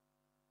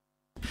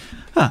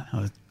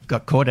I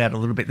got caught out a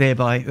little bit there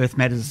by Earth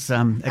Matters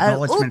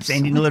acknowledgements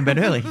ending a little bit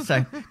early.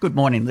 So good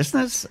morning,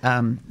 listeners.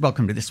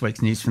 Welcome to this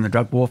week's News from the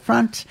Drug War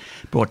Front,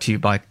 brought to you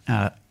by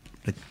the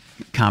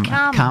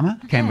CARMA,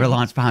 Canberra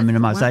Alliance for Harm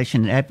Minimisation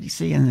and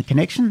Advocacy and The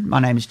Connection. My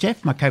name is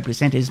Jeff. My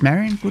co-presenter is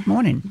Marion. Good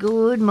morning.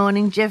 Good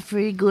morning,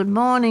 Jeffrey. Good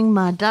morning,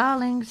 my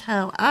darlings.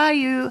 How are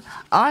you?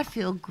 I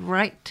feel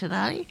great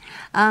today,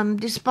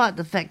 despite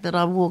the fact that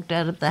I walked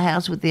out of the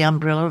house with the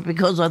umbrella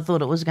because I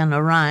thought it was going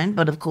to rain.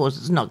 But, of course,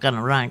 it's not going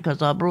to rain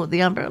because I brought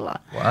the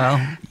umbrella.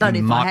 Well, but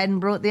if I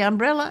hadn't brought the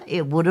umbrella,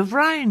 it would have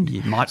rained.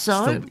 You might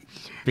still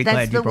be that's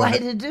glad you the brought way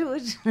it. to do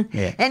it.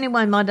 Yeah.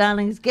 Anyway, my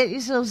darlings, get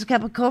yourselves a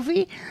cup of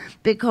coffee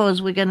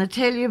because we're going to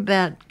tell you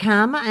about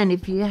CARMA. And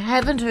if you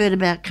haven't heard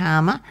about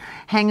CARMA,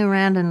 hang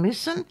around and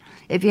listen.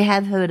 If you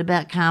have heard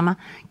about CARMA,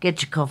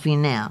 get your coffee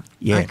now.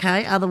 Yeah.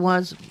 Okay?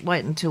 Otherwise,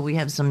 wait until we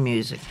have some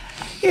music.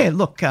 Yeah,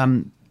 look,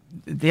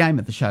 the aim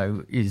of the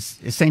show is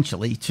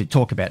essentially to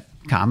talk about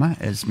CARMA,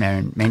 as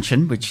Marion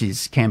mentioned, which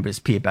is Canberra's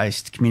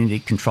peer-based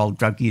community-controlled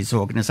drug use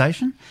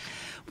organisation,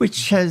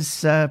 which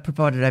has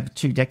provided over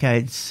 2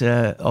 decades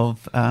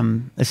of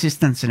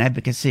assistance and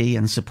advocacy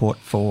and support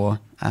for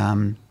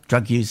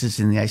drug users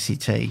in the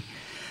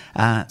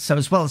ACT. So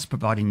as well as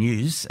providing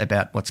news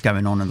about what's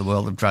going on in the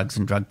world of drugs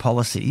and drug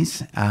policies,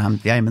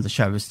 the aim of the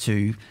show is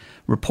to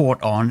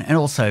report on, and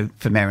also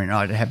for Mary and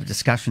I to have a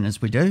discussion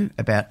as we do,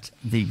 about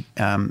the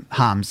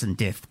harms and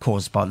death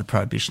caused by the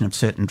prohibition of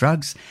certain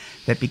drugs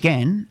that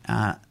began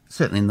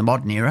certainly in the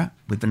modern era,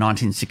 with the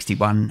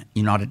 1961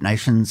 United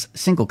Nations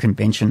Single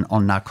Convention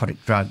on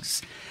Narcotic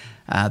Drugs.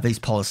 These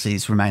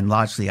policies remain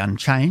largely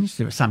unchanged.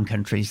 There are some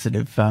countries that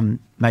have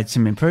made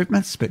some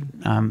improvements, but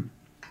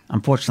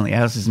unfortunately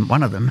ours isn't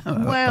one of them.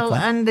 Well,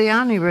 and the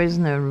only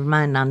reason they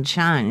remain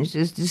unchanged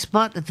is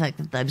despite the fact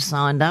that they've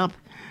signed up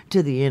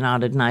to the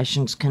United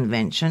Nations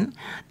Convention,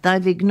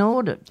 they've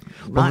ignored it.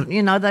 Right?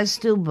 Well, they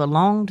still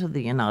belong to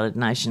the United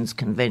Nations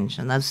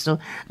Convention. They've still,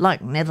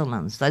 like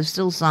Netherlands, they've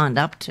still signed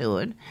up to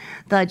it.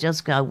 They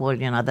just go, well,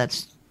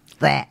 that's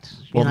that.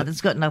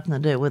 That's got nothing to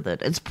do with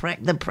it. It's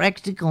the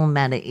practical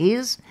matter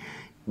is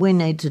we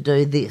need to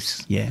do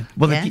this. Yeah.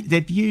 Well,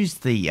 they've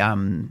used the...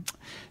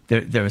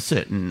 There are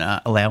certain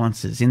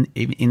allowances in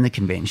the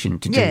convention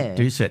to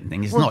do certain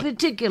things. Well,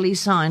 particularly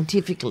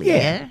scientifically,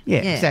 yeah,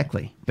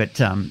 exactly. But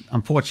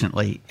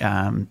unfortunately,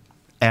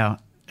 our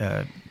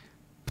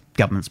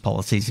government's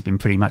policies have been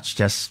pretty much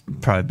just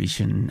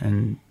prohibition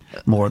and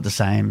more of the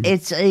same.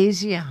 It's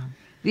easier.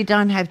 You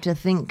don't have to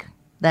think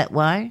that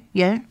way,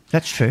 yeah?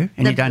 That's true.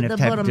 And you don't have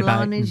to have a debate. The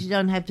bottom line is you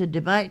don't have to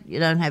debate, you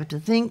don't have to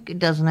think, it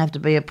doesn't have to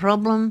be a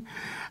problem.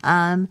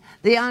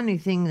 The only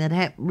thing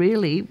that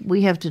really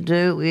we have to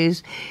do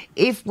is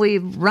if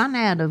we've run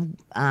out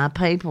of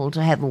people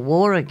to have a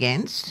war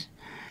against,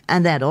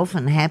 and that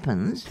often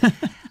happens,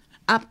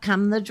 up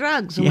come the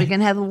drugs and we can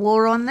have a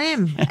war on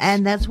them.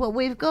 And that's what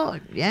we've got,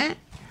 yeah?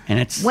 And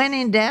it's when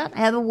in doubt,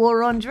 have a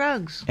war on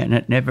drugs. And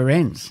it never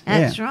ends.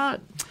 That's right.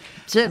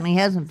 Certainly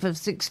hasn't for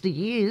 60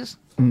 years.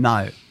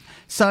 No.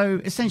 So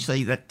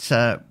essentially that's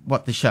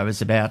what the show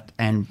is about,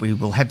 and we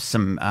will have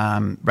some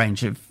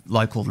range of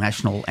local,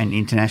 national and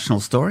international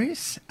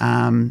stories,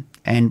 and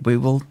we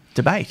will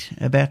debate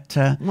about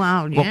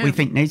what we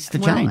think needs to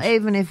change. Well,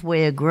 even if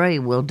we agree,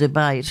 we'll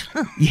debate.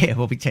 Yeah,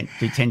 well, we tend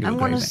to agree. I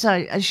want to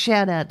say a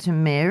shout-out to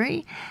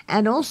Mary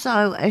and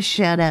also a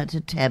shout-out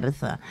to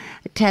Tabitha.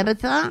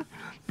 Tabitha,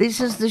 this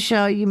is the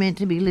show you're meant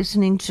to be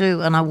listening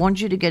to, and I want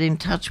you to get in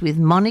touch with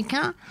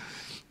Monica.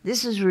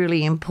 This is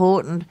really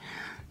important.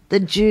 The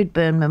Jude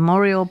Byrne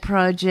Memorial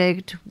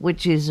Project,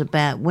 which is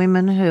about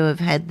women who have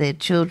had their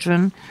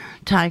children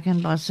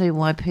taken by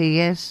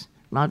CYPS,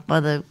 right, by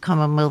the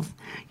Commonwealth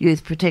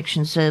Youth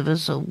Protection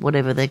Service or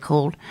whatever they're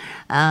called,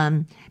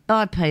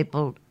 by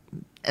people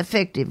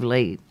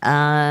effectively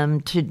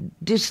to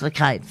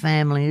dislocate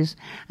families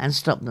and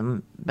stop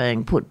them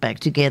being put back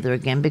together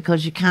again,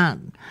 because you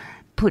can't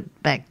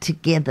put back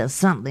together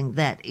something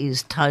that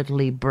is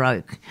totally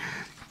broke.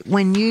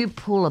 When you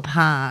pull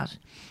apart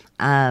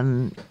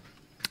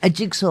a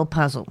jigsaw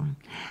puzzle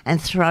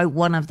and throw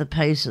one of the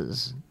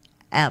pieces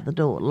out the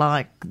door,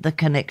 like the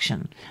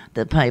connection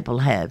that people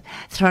have,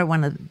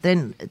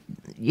 then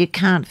you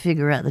can't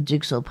figure out the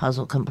jigsaw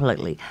puzzle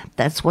completely.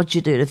 That's what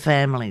you do to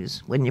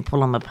families when you pull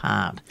them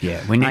apart.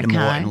 Yeah, we need a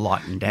more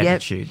enlightened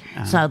attitude.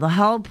 So the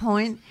whole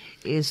point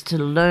is to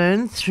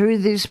learn through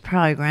this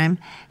program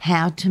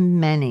how to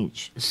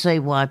manage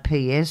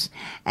CYPS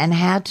and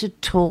how to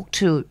talk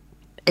to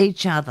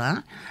each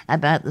other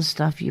about the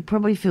stuff you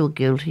probably feel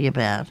guilty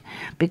about,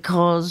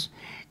 because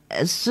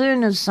as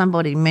soon as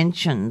somebody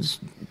mentions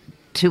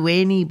to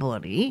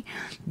anybody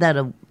that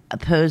a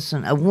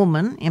person, a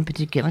woman in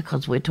particular,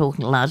 because we're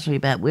talking largely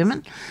about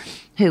women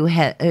who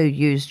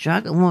use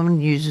drugs, a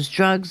woman uses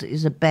drugs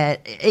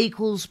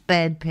equals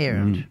bad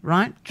parent,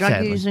 right?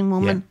 Drug using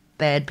woman,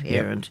 bad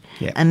parent,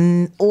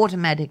 and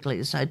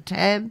automatically. So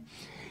Tab,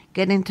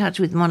 get in touch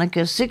with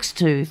Monica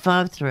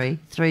 6253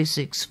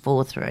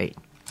 3643.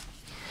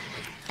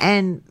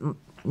 And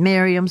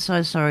Mary, I'm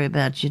so sorry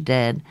about your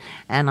dad,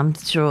 and I'm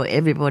sure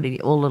everybody,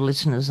 all the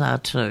listeners are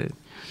too.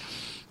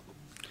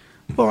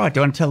 All right, do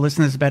you want to tell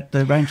listeners about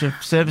the range of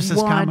services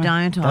Why Karma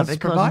don't I? does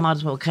Because provide? I might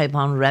as well keep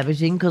on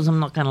rabbiting because I'm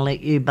not going to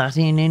let you butt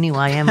in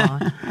anyway, am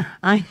I?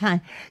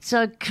 Okay.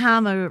 So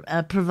Karma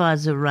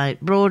provides a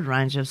broad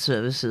range of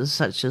services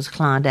such as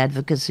client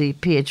advocacy,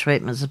 peer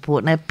treatment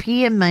support. Now,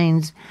 peer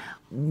means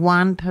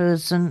one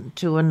person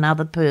to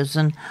another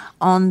person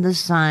on the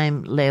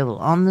same level,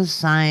 on the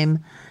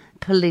same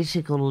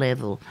political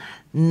level,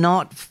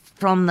 not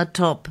from the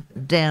top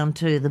down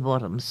to the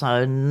bottom.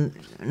 So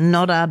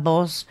not our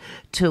boss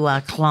to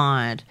our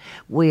client.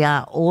 We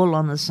are all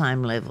on the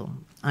same level,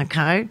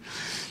 okay?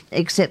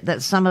 Except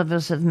that some of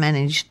us have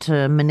managed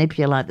to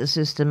manipulate the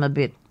system a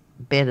bit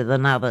better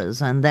than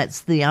others, and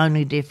that's the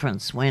only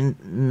difference, when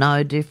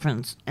no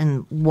difference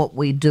in what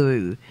we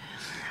do.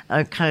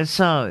 Okay,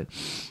 so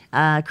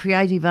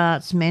creative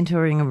arts,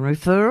 mentoring and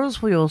referrals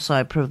we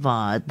also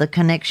provide. The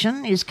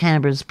Connection is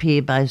Canberra's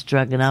peer-based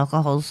drug and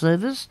alcohol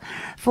service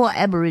for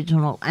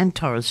Aboriginal and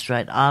Torres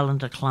Strait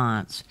Islander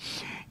clients.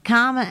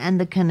 Karma and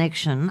The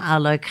Connection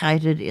are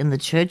located in the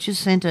Churches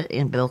Centre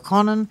in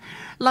Belconnen,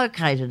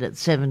 located at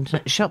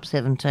Shop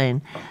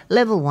 17,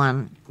 Level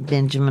 1,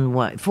 Benjamin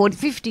Way,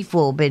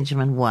 54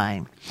 Benjamin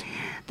Way.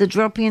 The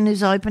drop-in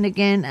is open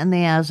again and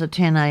the hours are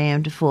 10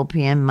 a.m. to 4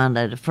 p.m.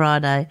 Monday to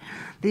Friday.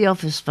 The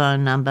office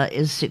phone number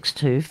is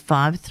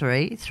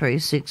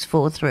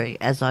 62533643,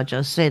 as I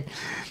just said.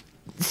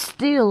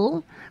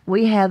 Still,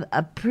 we have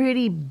a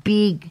pretty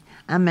big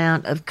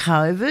amount of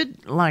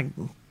COVID, like,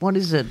 what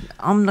is it,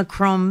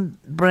 Omicron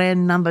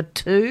brand number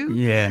 2?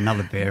 Yeah,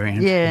 another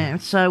variant. Yeah,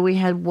 so we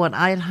had,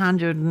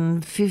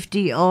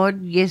 850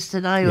 odd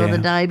yesterday or the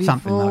day before?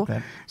 Something like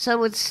that.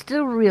 So it's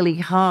still really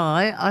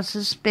high. I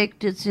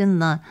suspect it's in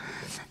the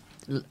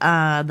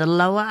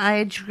lower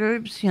age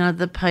groups,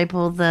 the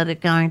people that are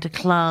going to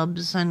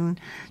clubs and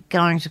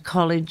going to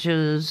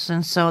colleges,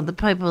 and so the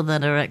people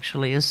that are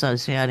actually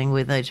associating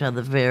with each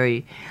other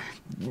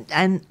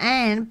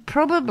and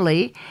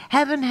probably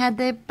haven't had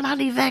their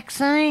bloody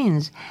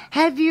vaccines.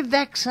 Have your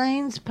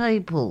vaccines,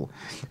 people.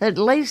 At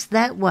least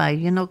that way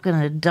you're not going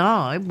to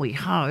die, we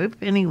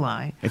hope,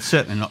 anyway. It's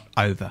certainly not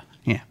over.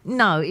 Yeah.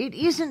 No, it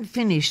isn't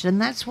finished,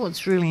 and that's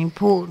what's really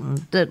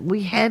important, that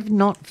we have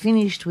not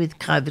finished with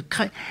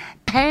COVID.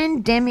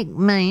 Pandemic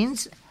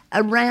means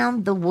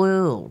around the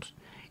world.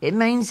 It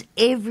means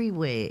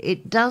everywhere.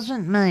 It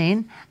doesn't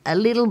mean a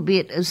little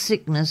bit of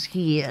sickness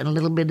here and a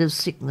little bit of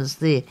sickness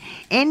there.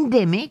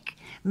 Endemic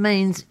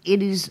means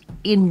it is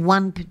in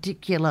one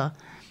particular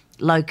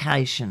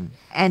location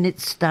and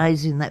it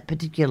stays in that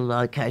particular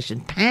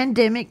location.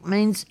 Pandemic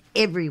means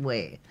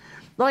everywhere.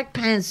 Like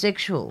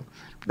pansexual,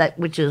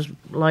 which is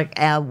like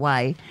our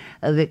way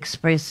of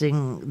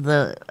expressing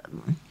the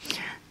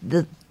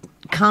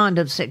kind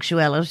of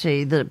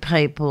sexuality that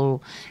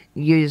people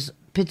use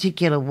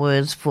particular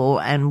words for,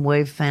 and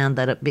we've found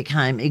that it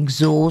became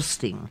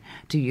exhausting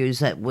to use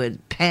that word.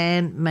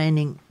 Pan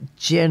meaning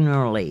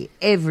generally,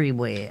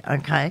 everywhere,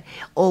 okay?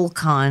 All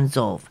kinds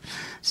of.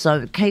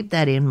 So keep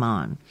that in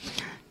mind.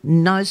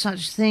 No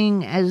such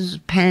thing as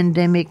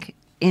pandemic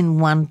in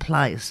one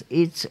place.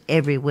 It's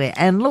everywhere.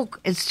 And look,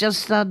 it's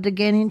just started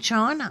again in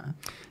China.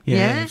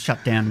 Yeah,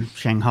 shut down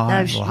Shanghai or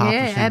half of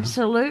Shanghai.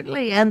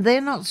 Absolutely. And they're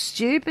not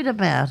stupid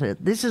about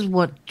it. This is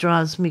what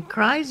drives me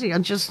crazy. I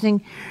just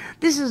think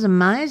this is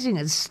amazing.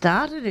 It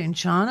started in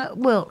China.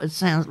 Well,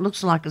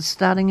 looks like it's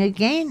starting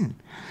again.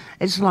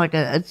 It's like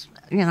it's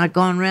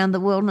gone around the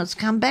world and it's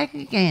come back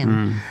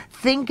again.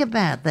 Think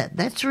about that.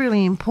 That's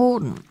really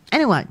important.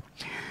 Anyway,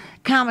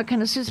 Karma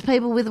can assist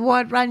people with a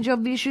wide range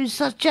of issues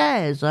such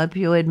as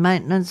opioid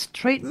maintenance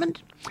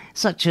treatment,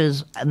 such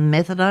as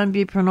methadone,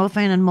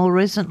 buprenorphine, and more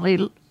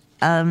recently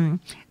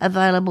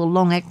available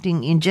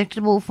long-acting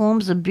injectable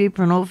forms of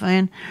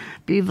buprenorphine,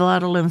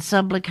 Buvidal and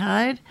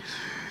Sublocade.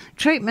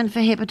 Treatment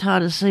for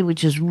hepatitis C,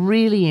 which is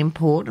really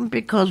important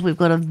because we've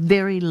got a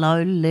very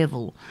low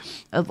level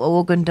of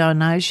organ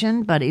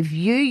donation. But if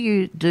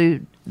you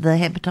do the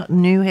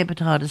new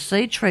hepatitis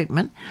C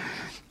treatment,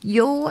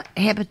 your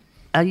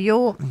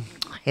liver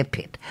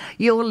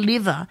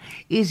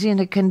is in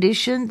a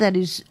condition that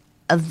is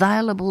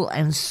available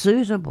and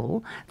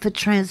suitable for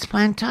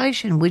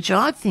transplantation, which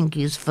I think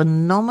is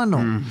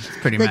phenomenal. It's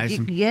pretty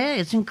amazing.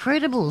 It's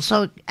incredible.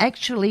 So it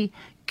actually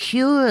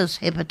cures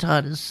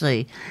hepatitis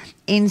C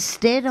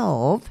instead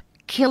of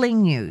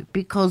killing you,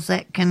 because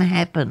that can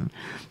happen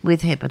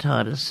with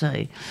hepatitis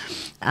C.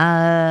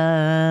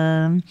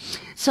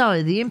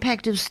 So the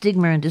impact of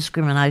stigma and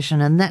discrimination,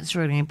 and that's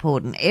really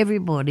important.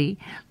 Everybody,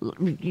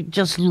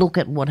 just look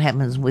at what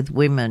happens with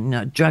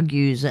women. Drug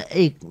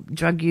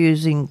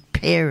using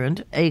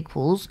parent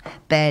equals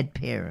bad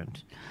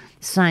parent.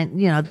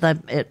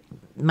 It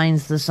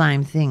means the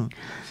same thing.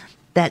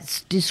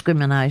 That's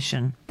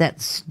discrimination.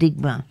 That's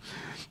stigma.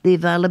 The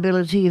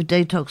availability of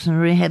detox and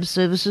rehab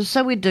services.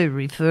 So we do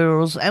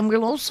referrals, and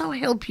we'll also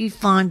help you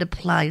find a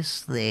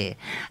place there.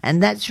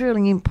 And that's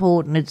really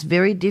important. It's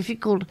very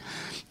difficult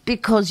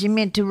because you're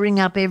meant to ring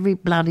up every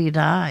bloody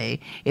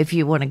day if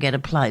you want to get a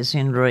place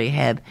in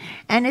rehab.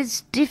 And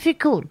it's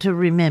difficult to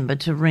remember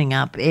to ring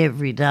up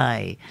every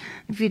day.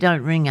 If you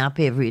don't ring up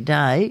every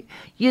day,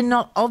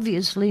 you're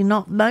obviously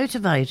not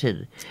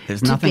motivated.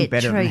 There's to nothing get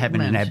better than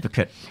having an treatment.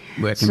 advocate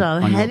working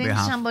on your behalf. So having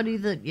somebody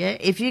that,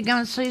 if you go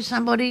and see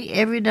somebody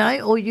every day,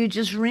 or you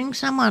just ring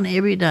someone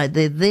every day,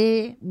 they're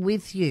there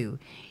with you,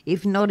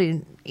 if not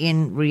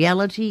in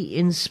reality,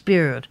 in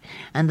spirit,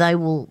 and they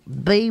will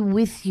be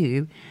with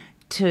you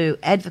to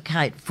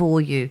advocate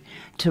for you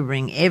to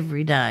ring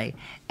every day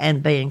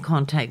and be in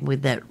contact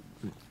with that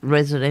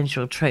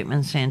residential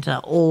treatment centre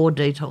or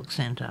detox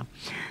centre.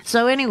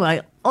 So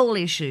anyway, all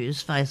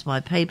issues faced by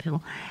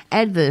people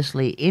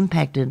adversely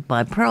impacted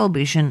by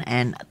prohibition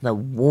and the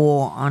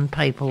war on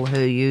people who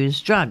use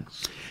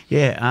drugs.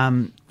 Yeah,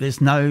 there's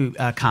no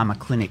Karma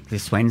clinic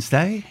this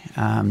Wednesday.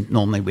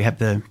 Normally we have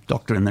the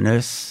doctor and the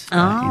nurse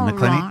in the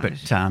clinic, right.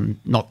 but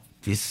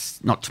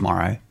not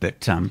tomorrow.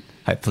 But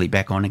hopefully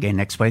back on again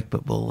next week.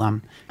 But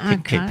we'll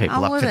keep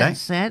people up to date.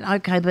 That's sad.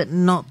 Okay, but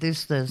not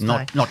this Thursday.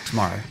 Not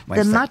tomorrow. The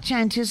Wednesday. much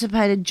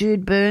anticipated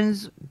Jude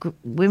Burns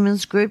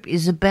women's group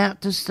is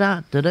about to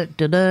start.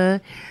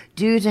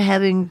 Due to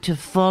having to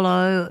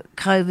follow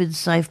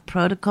COVID-safe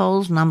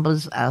protocols,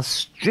 numbers are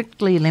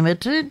strictly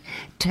limited.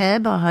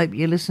 Tab, I hope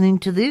you're listening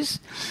to this.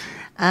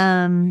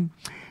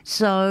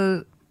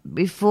 So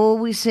before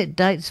we set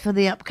dates for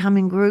the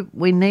upcoming group,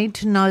 we need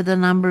to know the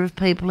number of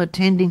people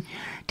attending.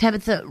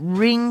 Tabitha,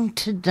 ring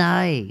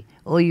today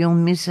or you'll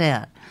miss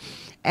out.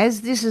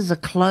 As this is a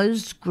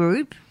closed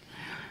group,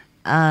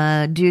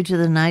 due to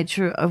the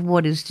nature of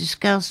what is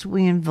discussed,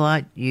 we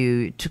invite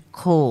you to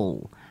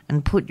call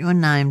and put your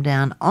name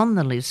down on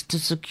the list to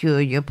secure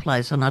your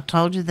place. And I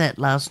told you that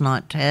last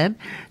night, Tab,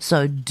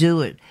 so do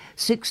it.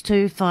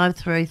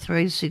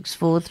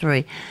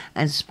 62533643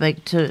 and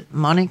speak to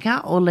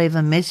Monica or leave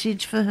a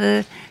message for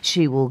her.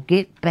 She will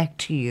get back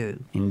to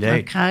you.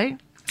 Indeed. Okay?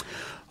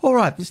 All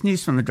right, this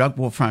news from the Drug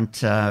War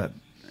Front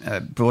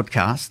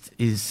broadcast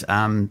is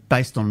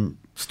based on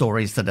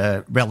stories that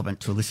are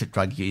relevant to illicit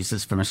drug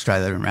users from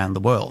Australia and around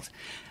the world.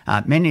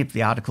 Many of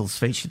the articles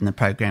featured in the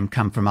program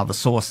come from other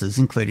sources,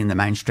 including the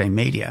mainstream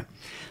media.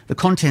 The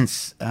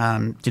contents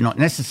do not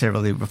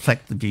necessarily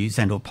reflect the views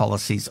and or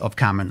policies of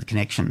Karma and the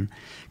Connection.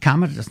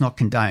 Karma does not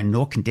condone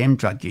nor condemn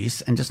drug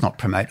use and does not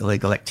promote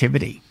illegal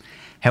activity.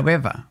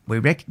 However, we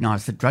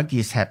recognise that drug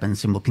use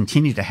happens and will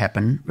continue to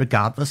happen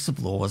regardless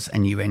of laws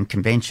and UN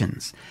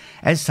conventions.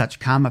 As such,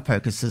 Karma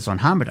focuses on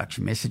harm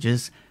reduction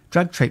messages,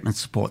 drug treatment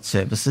support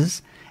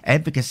services,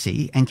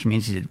 advocacy and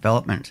community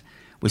development.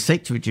 We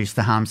seek to reduce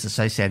the harms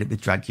associated with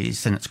drug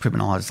use and its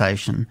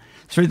criminalisation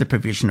through the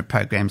provision of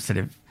programs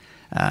that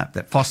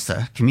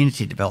foster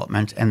community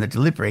development and the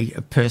delivery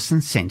of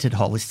person-centred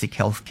holistic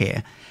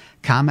healthcare.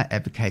 Karma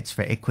advocates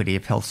for equity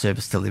of health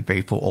service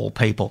delivery for all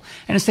people,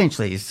 and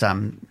essentially is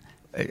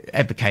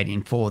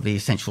advocating for the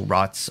essential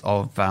rights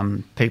of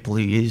people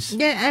who use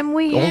and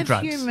we all have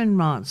drugs. Human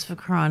rights, for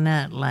crying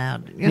out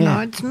loud. You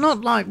know, it's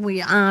not like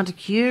we aren't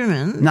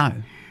human. No.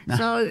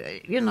 So,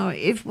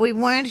 if we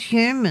weren't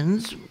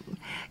humans,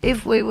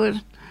 if we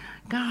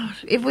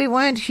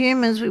weren't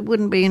humans, we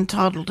wouldn't be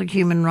entitled to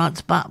human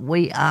rights, but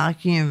we are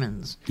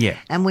humans. Yeah.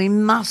 And we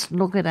must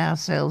look at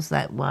ourselves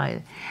that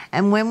way.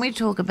 And when we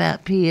talk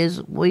about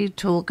peers, we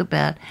talk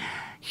about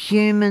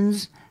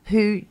humans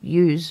who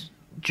use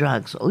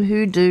drugs or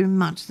who do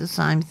much the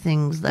same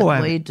things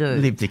that we do.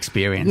 Lived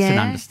experience and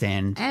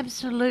understand.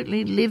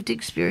 Absolutely, lived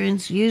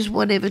experience. Use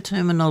whatever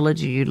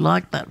terminology you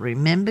like, but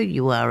remember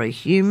you are a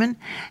human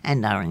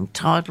and are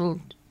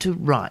entitled to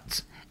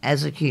rights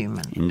as a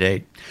human.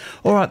 Indeed.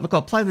 All right, look,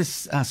 I'll play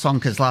this song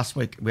because last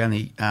week we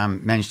only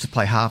managed to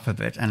play half of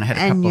it, and I had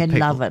a couple of people. And you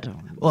love it.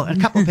 Well, a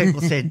couple of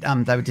people said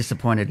they were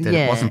disappointed that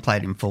it wasn't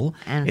played in full.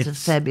 And it's a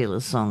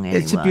fabulous song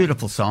anyway. It's a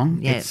beautiful song.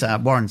 Yeah. It's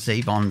Warren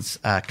Zevon's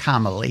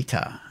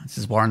Carmelita. This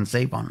is Warren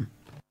Zevon.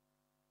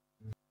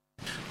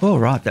 All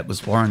right, that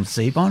was Warren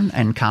Zevon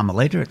and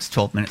Carmelita. It's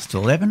 12 minutes to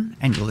 11,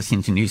 and you're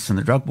listening to News from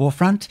the Drug War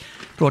Front,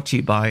 brought to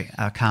you by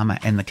Karma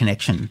and the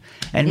Connection.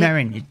 And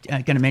Marion,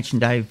 you're going to mention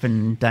Dave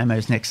and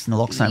Damo's next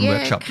naloxone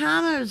workshop.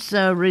 Karma's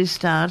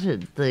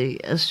restarted the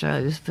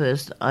Australia's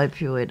first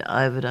opioid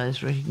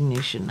overdose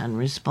recognition and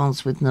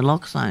response with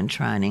naloxone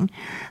training.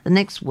 The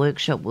next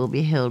workshop will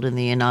be held in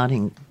the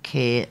Uniting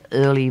Care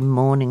Early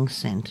Morning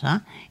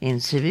Centre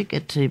in Civic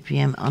at 2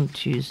 p.m. on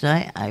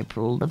Tuesday,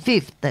 April the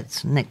 5th.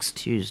 That's next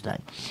Tuesday.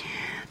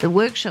 The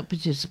workshop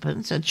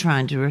participants are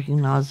trained to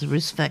recognise the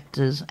risk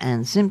factors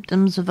and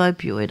symptoms of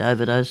opioid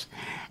overdose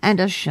and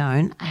are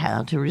shown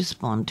how to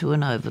respond to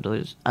an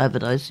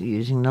overdose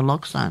using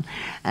naloxone.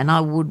 And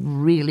I would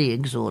really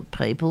exhort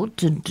people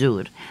to do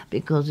it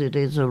because it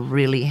is a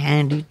really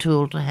handy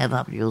tool to have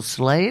up your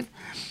sleeve.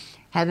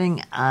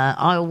 I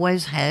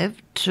always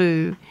have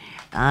 2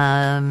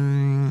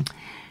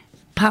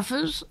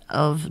 puffers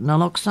of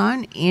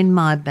naloxone in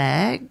my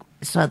bag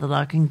so that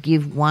I can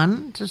give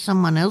one to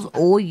someone else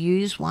or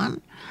use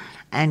one.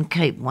 and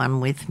keep one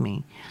with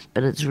me.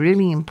 But it's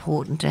really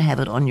important to have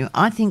it on you.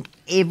 I think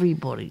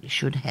everybody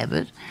should have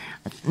it,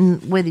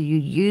 whether you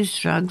use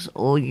drugs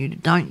or you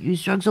don't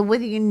use drugs, or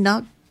whether you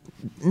know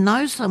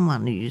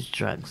someone who uses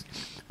drugs,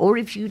 or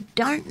if you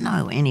don't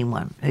know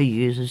anyone who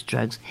uses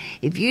drugs.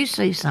 If you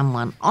see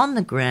someone on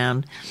the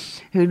ground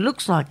who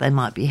looks like they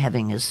might be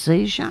having a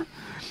seizure,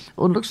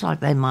 or looks like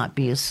they might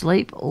be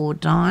asleep or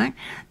dying,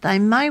 they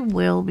may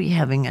well be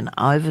having an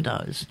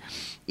overdose.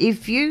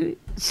 If you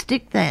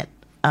stick that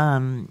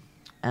a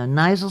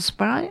nasal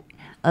spray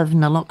of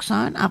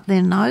naloxone up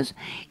their nose,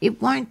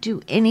 it won't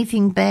do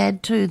anything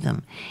bad to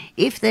them.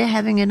 If they're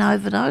having an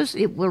overdose,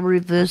 it will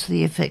reverse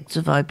the effects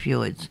of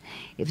opioids.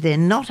 If they're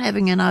not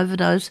having an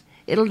overdose,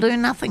 it'll do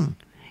nothing.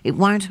 It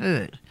won't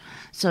hurt.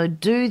 So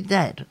do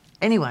that.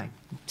 Anyway,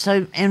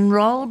 so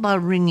enrol by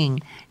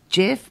ringing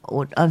Dave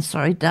or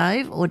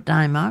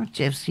Damo.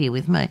 Jeff's here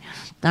with me.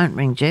 Don't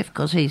ring Jeff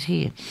because he's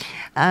here.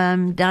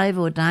 Dave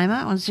or Damo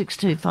on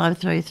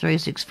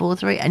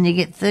 62533643, and you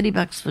get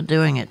 $30 for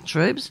doing it,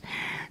 troops.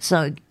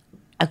 So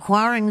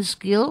acquiring a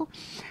skill,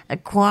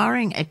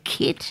 acquiring a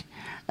kit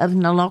of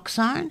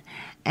naloxone,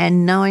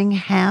 and knowing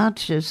how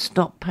to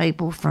stop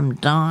people from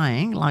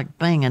dying, like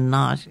being a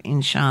knight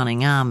in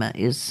shining armour,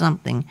 is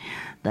something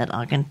that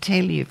I can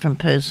tell you from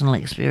personal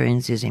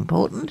experience is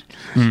important.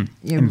 You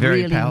and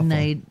very really powerful.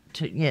 need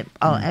to,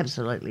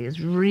 absolutely. It's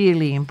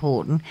really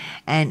important,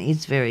 and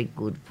it's very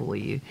good for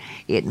you.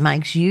 It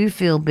makes you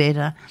feel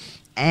better,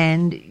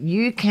 and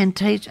you can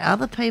teach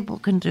other people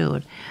can do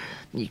it.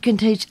 You can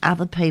teach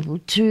other people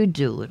to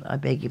do it, I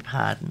beg your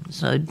pardon.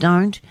 So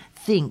don't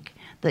think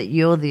that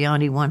you're the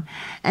only one.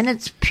 And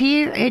it's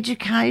peer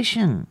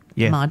education,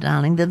 my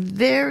darling. The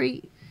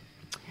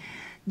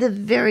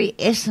very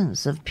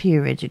essence of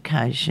peer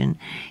education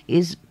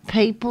is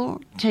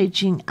people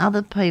teaching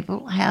other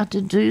people how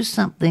to do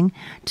something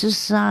to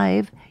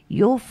save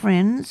your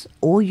friends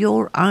or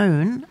your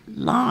own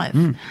life.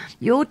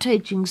 You're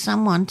teaching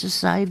someone to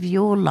save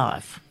your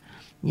life,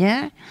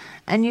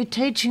 and you're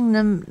teaching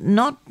them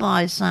not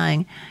by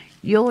saying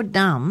you're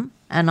dumb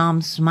and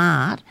I'm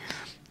smart.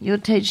 You're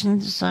teaching them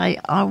to say,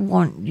 I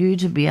want you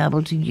to be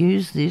able to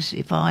use this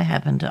if I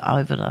happen to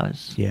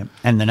overdose. Yeah,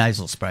 and the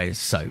nasal spray is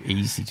so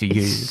easy to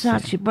use.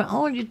 But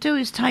all you do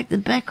is take the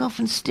back off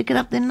and stick it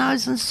up their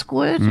nose and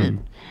squirt it.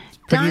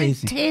 Don't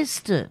easy.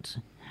 test it.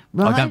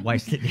 Right? I don't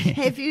waste it.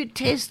 If you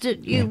test it,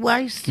 you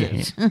waste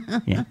it.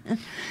 Yeah.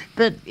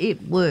 But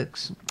it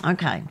works.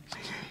 Okay.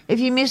 If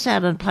you miss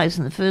out on a place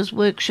in the first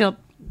workshop,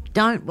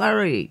 don't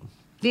worry.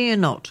 Fear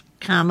not.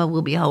 Karma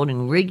will be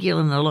holding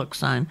regular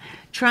naloxone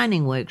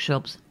training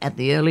workshops at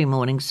the Early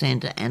Morning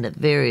Centre and at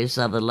various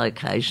other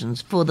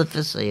locations for the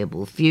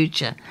foreseeable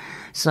future.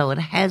 So it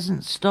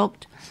hasn't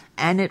stopped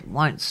and it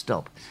won't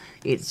stop.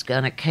 It's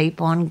going to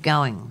keep on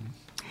going.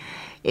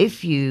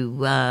 If you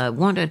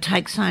want a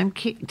take-home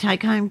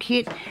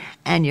kit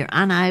and you're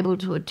unable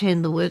to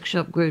attend the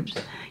workshop groups,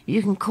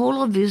 you can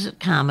call or visit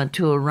Karma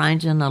to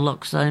arrange a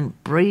naloxone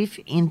brief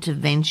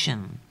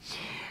intervention.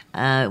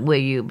 Where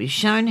you'll be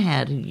shown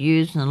how to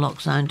use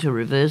naloxone to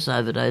reverse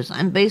overdose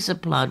and be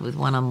supplied with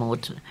one or more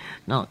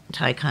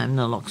take-home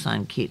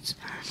naloxone kits.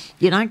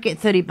 You don't get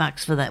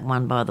 $30 for that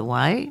one, by the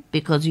way,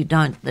 because you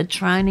don't. The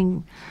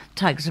training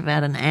takes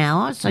about an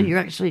hour, so you're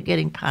actually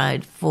getting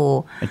paid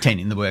for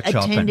attending the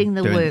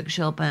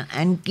workshop,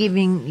 and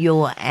giving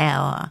your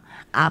hour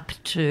up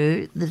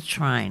to the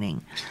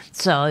training.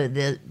 So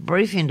the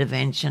brief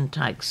intervention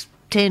takes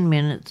 10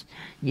 minutes.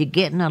 You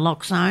get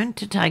naloxone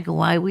to take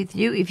away with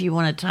you. If you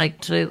want to take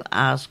two,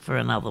 ask for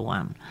another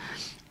one.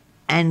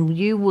 And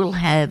you will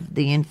have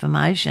the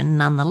information,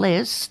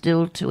 nonetheless,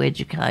 still to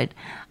educate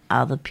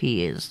other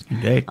peers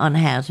on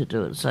how to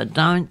do it. So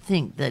don't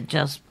think that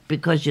just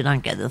because you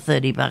don't get the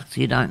 $30,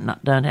 you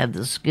don't have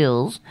the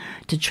skills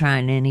to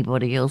train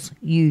anybody else.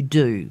 You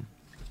do.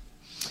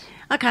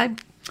 Okay.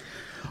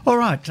 All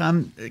right.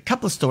 A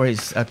couple of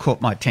stories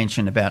caught my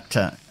attention about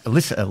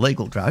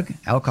illegal drug,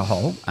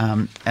 alcohol.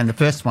 And the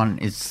first one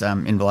is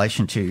in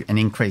relation to an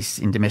increase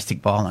in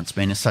domestic violence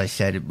being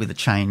associated with a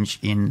change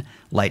in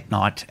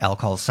late-night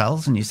alcohol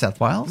sales in New South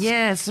Wales.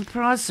 Yeah,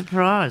 surprise,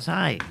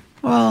 hey?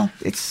 Well,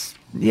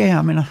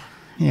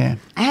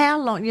 How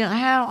long?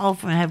 How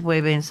often have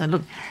we been saying,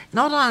 look,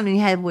 not only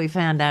have we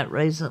found out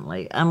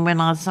recently, and when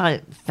I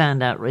say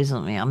found out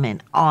recently, I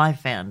mean I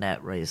found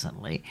out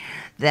recently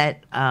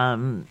that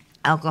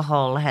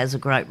alcohol has a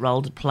great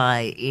role to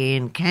play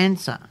in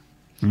cancer,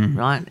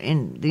 right?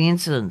 In the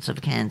incidence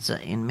of cancer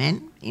in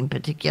men in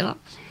particular.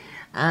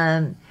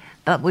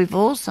 But we've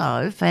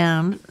also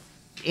found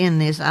in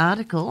this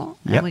article,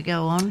 and we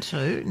go on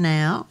to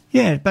now.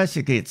 Yeah,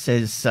 basically it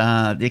says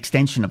the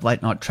extension of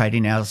late-night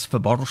trading hours for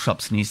bottle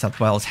shops in New South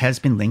Wales has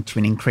been linked to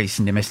an increase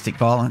in domestic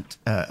violent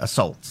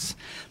assaults.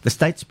 The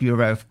State's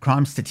Bureau of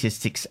Crime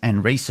Statistics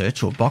and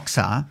Research, or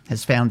BOXAR,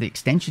 has found the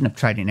extension of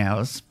trading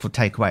hours for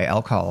takeaway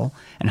alcohol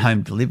and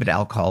home-delivered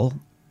alcohol,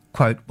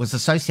 quote, was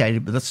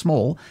associated with a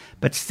small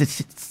but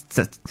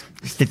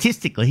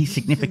statistically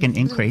significant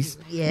increase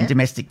in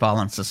domestic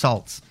violence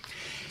assaults.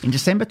 In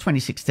December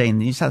 2016,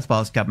 the New South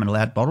Wales Government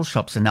allowed bottle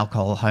shops and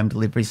alcohol home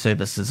delivery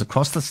services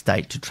across the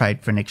state to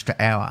trade for an extra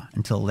hour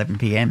until 11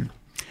 p.m.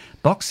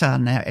 Boxar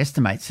now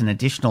estimates an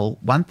additional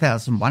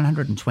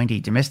 1,120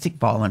 domestic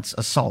violence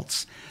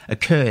assaults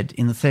occurred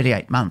in the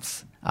 38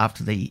 months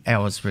after the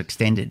hours were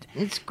extended.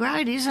 It's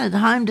great, isn't it?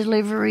 Home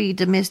delivery,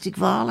 domestic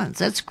violence.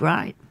 That's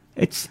great.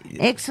 It's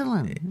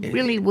excellent.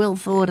 Really well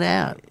thought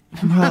out.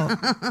 Well,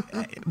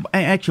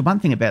 actually, one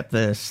thing about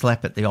the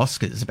slap at the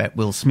Oscars about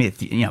Will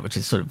Smith, which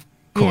has sort of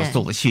caused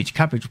all this huge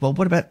coverage. Well,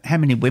 what about how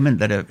many women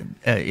that are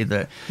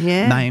either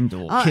maimed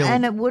or killed?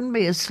 And it wouldn't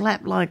be a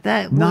slap like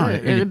that, no, would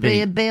it? It'd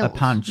be a belt. A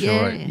punch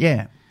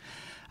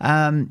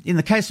in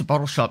the case of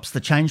bottle shops, the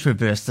change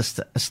reversed a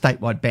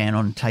statewide ban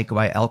on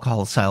takeaway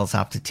alcohol sales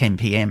after 10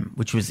 p.m,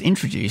 which was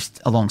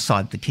introduced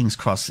alongside the King's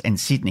Cross and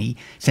Sydney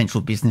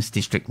Central Business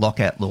District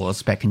lockout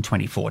laws back in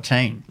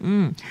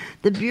 2014.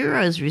 The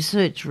Bureau's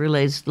research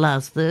released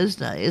last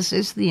Thursday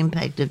assessed the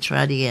impact of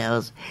trading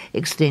hours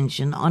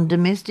extension on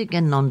domestic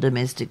and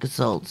non-domestic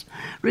assaults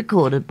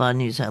recorded by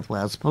New South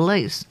Wales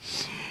Police.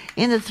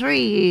 In the 3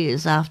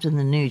 years after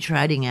the new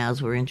trading hours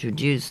were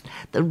introduced,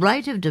 the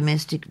rate of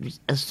domestic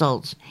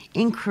assaults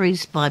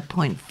increased by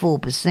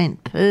 0.4%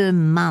 per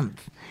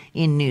month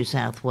in New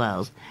South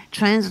Wales,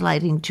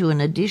 translating to an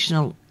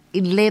additional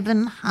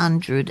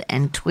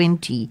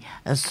 1,120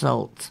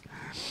 assaults.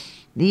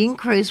 The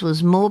increase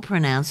was more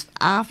pronounced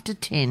after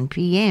 10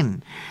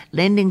 p.m,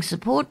 lending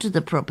support to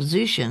the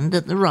proposition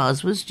that the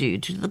rise was due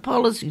to the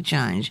policy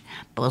change,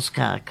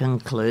 Boxar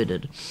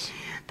concluded.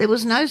 There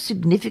was no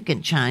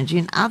significant change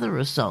in other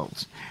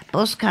assaults.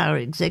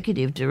 Boxar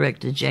Executive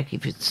Director Jackie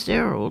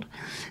Fitzgerald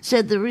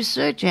said the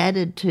research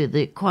added to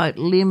the, quote,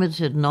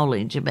 limited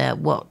knowledge about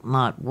what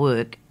might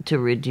work to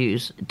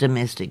reduce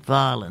domestic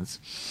violence.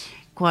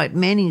 Quote,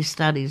 many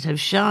studies have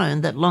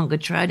shown that longer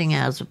trading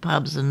hours for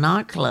pubs and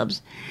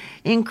nightclubs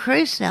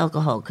increase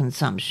alcohol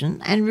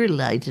consumption and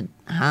related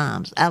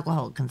harms,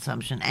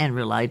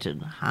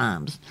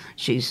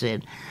 she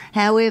said.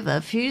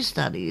 However, few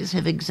studies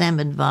have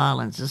examined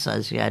violence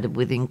associated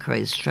with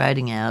increased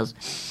trading hours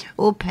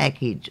for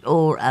packaged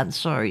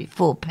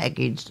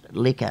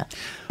liquor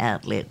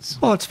outlets.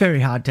 Well, it's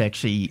very hard to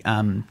actually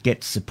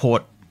get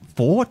support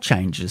for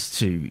changes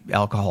to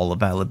alcohol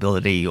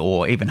availability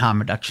or even harm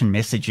reduction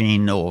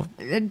messaging, or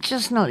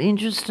just not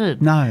interested.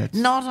 No, it's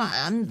not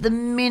the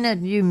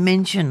minute you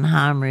mention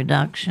harm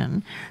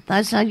reduction,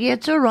 they say, yeah,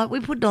 it's all right, we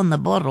put it on the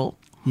bottle.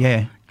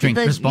 Yeah, drink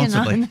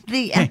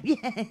responsibly.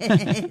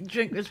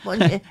 Drink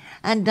responsibly,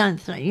 and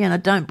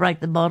don't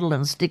break the bottle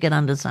and stick it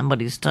under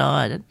somebody's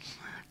tie.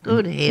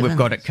 Good heavens. We've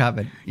got it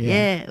covered.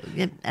 Yeah,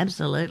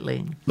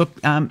 absolutely. Look,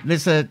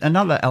 there's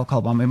another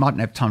alcohol one. We mightn't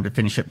have time to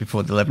finish it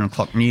before the 11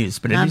 o'clock news,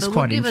 but it is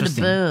quite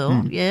interesting. Give it a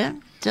burl, yeah.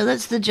 So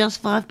that's the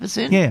just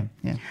 5%? Yeah.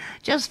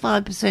 Just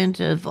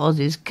 5% of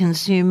Aussies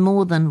consume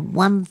more than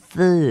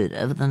 1/3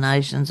 of the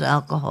nation's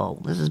alcohol.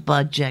 This is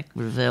by Jack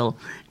Revell,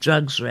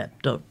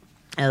 DrugsWrap,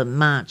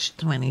 March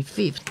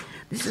 25th.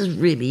 This is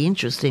really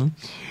interesting.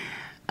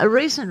 A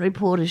recent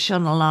report has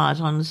shone a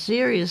light on the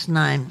serious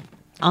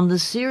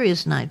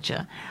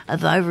nature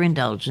of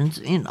overindulgence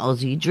in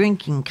Aussie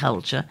drinking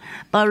culture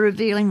by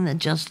revealing that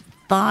just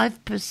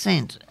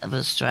 5% of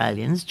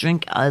Australians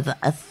drink over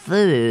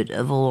 1/3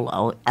 of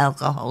all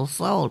alcohol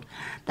sold.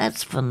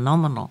 That's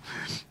phenomenal.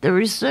 The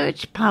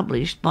research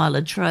published by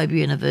La Trobe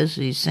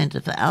University's Centre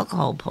for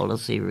Alcohol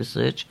Policy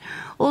Research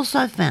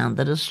also found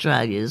that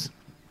Australia's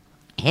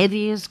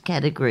heaviest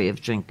category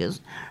of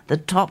drinkers, the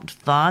top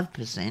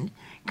 5%,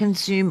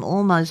 consume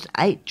almost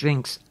 8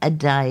 drinks a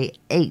day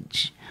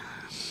each.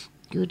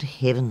 Good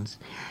heavens.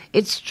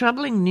 It's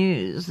troubling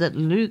news that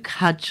Luke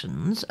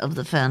Hutchins of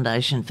the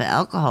Foundation for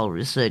Alcohol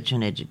Research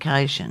and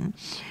Education,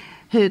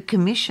 who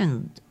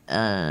commissioned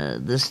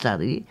the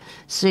study,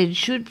 said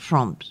should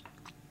prompt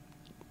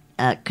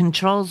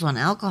controls on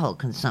alcohol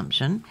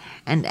consumption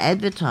and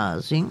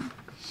advertising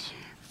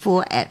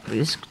for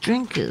at-risk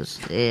drinkers.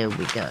 There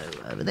we go,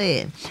 over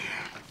there.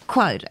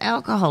 Quote,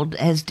 alcohol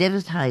has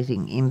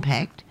devastating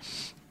impact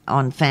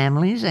on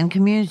families and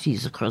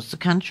communities across the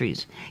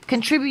countries,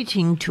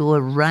 contributing to a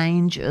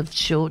range of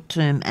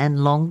short-term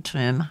and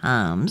long-term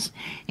harms,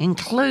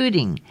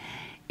 including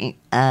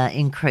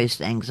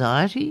increased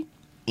anxiety,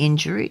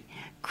 injury,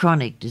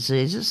 chronic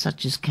diseases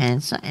such as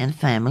cancer and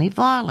family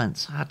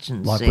violence,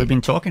 Hutchins said. Like we've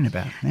been talking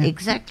about. Yeah.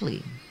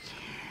 Exactly.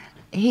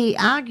 He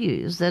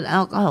argues that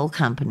alcohol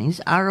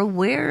companies are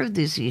aware of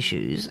these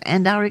issues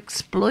and are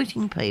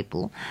exploiting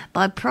people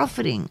by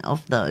profiting from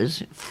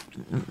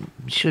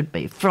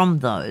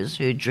those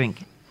who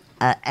drink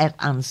at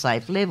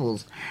unsafe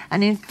levels.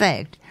 And in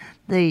fact,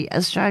 the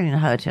Australian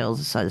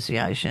Hotels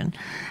Association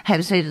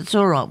have said it's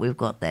all right, we've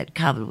got that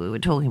covered. We were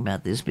talking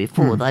about this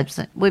before. They've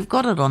said we've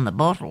got it on the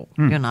bottle,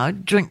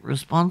 drink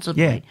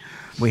responsibly. Yeah,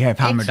 we have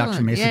harm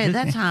reduction messages. Yeah,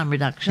 that's harm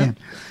reduction.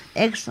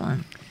 Yeah.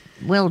 Excellent.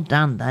 Well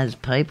done, those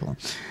people.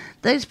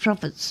 These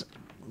profits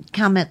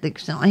come at the...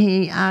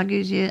 He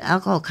argues,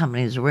 alcohol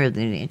companies are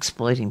really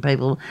exploiting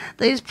people.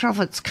 These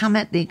profits come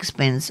at the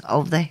expense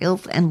of the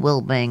health and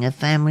well-being of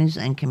families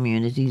and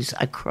communities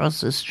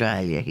across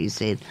Australia, he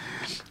said.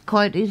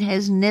 Quote, it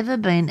has never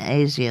been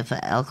easier for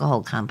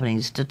alcohol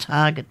companies to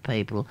target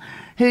people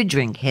who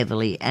drink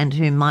heavily and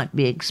who might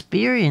be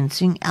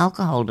experiencing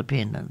alcohol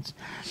dependence.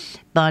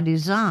 By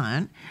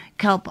design,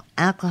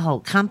 alcohol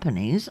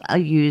companies are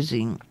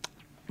using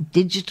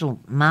digital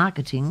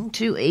marketing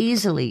to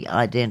easily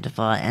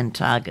identify and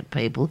target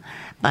people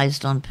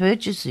based on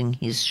purchasing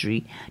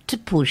history to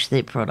push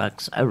their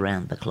products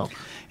around the clock.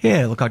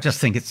 Yeah, look, I just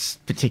think it's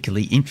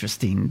particularly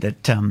interesting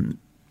that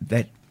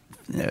that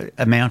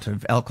amount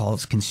of alcohol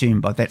is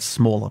consumed by that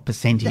smaller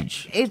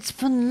percentage. It's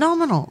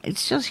phenomenal.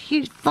 It's just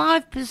huge.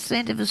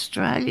 5% of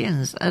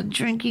Australians are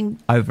drinking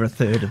over a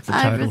third of the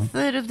total. Over a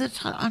third of the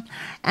time.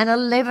 And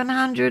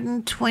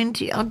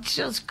 1,120. Oh,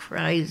 just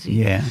crazy.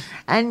 Yeah.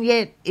 And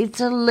yet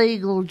it's a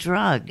legal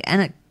drug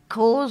and it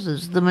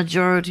causes the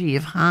majority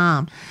of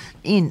harm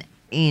in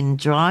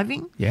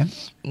driving,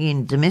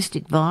 in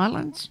domestic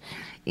violence.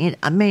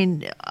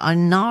 I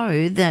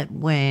know that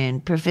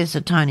when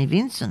Professor Tony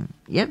Vincent,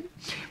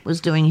 was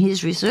doing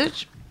his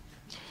research,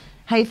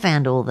 he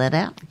found all that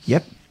out.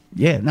 Yep.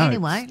 Yeah, no.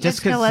 Anyway,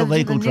 just because it's a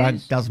legal drug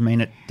doesn't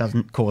mean it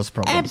doesn't cause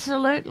problems.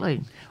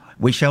 Absolutely.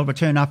 We shall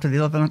return after the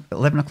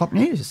 11 o'clock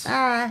news,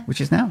 which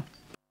is now.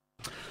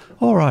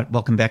 All right,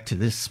 welcome back to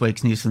this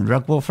week's News from the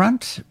Drug War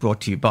Front,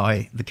 brought to you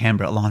by the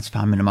Canberra Alliance for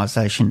Harm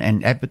Minimisation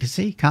and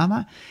Advocacy,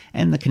 CARMA,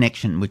 and The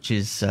Connection, which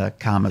is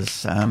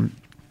CARMA's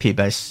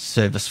peer-based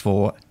service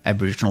for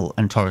Aboriginal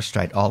and Torres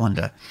Strait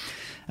Islander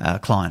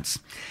clients.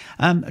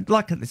 I'd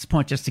like at this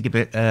point just to give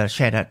a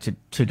shout-out to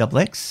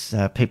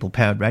 2XX,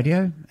 People-Powered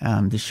Radio.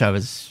 This show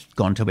has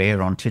gone to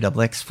air on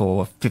 2XX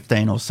for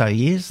 15 or so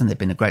years, and they've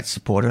been a great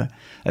supporter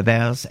of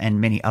ours and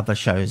many other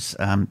shows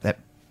that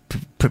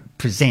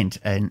present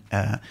an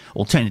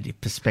alternative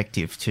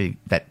perspective to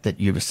that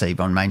you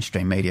receive on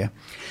mainstream media.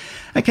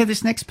 Okay,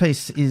 this next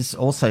piece is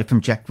also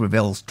from Jack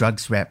Revell's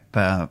Drugs Wrap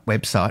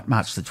website,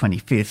 March the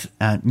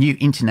 25th, new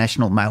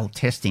international mail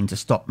testing to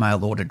stop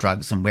mail-order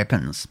drugs and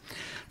weapons.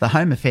 The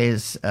Home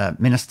Affairs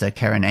Minister,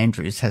 Karen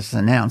Andrews, has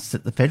announced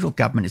that the federal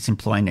government is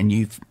employing a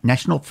new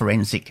National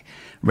Forensic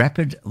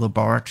Rapid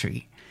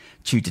Laboratory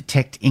to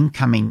detect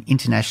incoming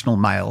international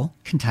mail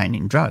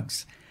containing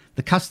drugs.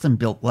 The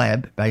custom-built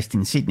lab based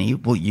in Sydney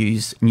will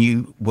use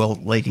new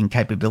world-leading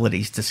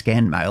capabilities to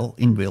scan mail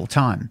in real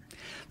time.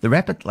 The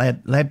rapid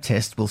lab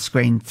test will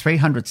screen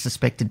 300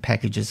 suspected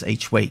packages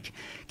each week,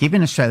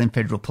 giving Australian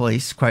Federal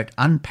Police, quote,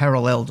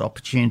 unparalleled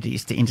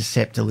opportunities to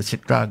intercept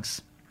illicit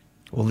drugs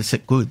or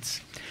illicit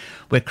goods.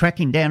 We're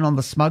cracking down on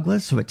the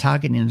smugglers who are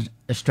targeting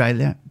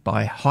Australia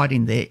by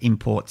hiding their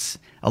imports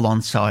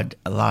alongside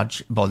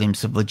large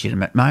volumes of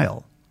legitimate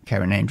mail,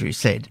 Karen Andrews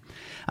said.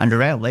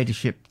 Under our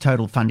leadership,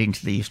 total funding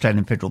to the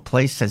Australian Federal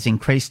Police has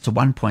increased to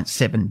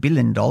 $1.7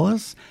 billion,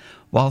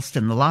 whilst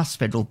in the last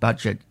federal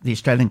budget, the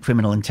Australian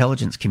Criminal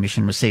Intelligence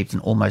Commission received an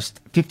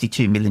almost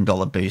 $52 million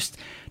boost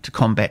to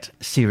combat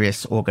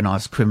serious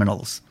organised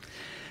criminals.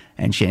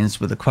 And she ends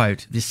with a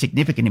quote, this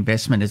significant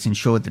investment has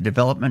ensured the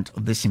development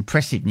of this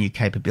impressive new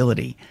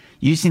capability.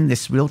 Using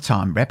this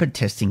real-time rapid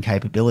testing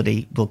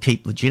capability will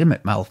keep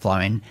legitimate mail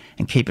flowing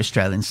and keep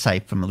Australians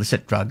safe from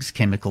illicit drugs,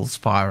 chemicals,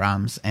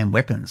 firearms and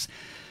weapons.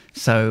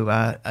 So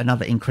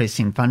another increase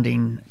in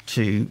funding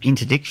to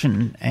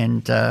interdiction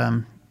and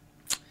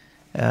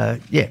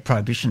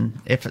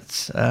prohibition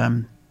efforts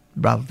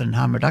rather than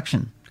harm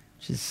reduction,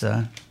 which is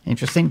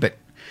interesting. But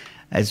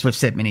as we've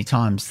said many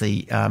times,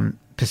 the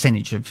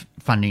percentage of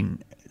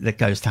funding that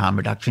goes to harm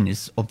reduction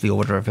is of the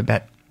order of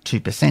about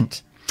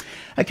 2%.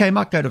 Okay,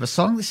 might go to a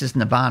song. This is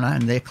Nirvana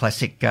and their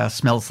classic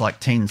Smells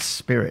Like Teen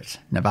Spirit,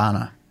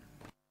 Nirvana.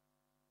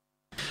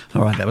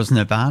 All right, that was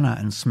Nirvana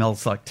and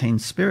Smells Like Teen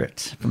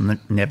Spirit from the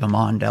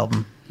Nevermind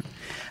album.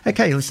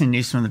 Okay, you're listening to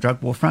News from the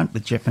Drug War Front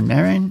with Jeff and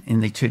Marion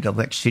in the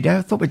 2XX studio.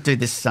 I thought we'd do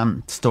this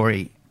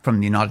story from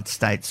the United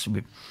States.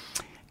 We've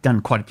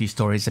done quite a few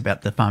stories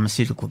about the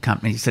pharmaceutical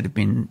companies that have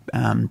been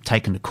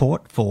taken to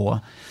court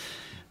for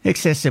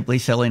excessively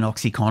selling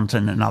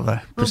OxyContin and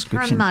other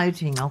prescription...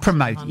 promoting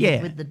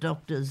OxyContin with the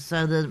doctors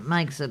so that it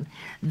makes it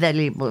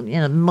valuable,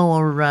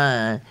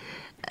 more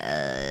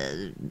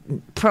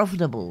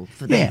profitable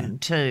for them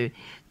to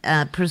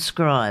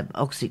prescribe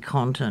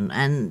OxyContin,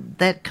 and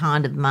that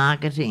kind of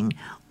marketing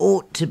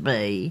ought to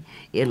be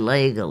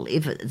illegal.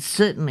 If it's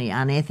certainly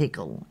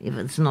unethical, if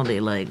it's not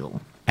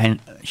illegal. And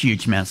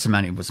huge amounts of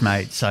money was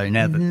made. So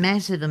now that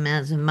massive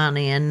amounts of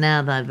money, and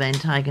now they've been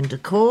taken to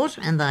court,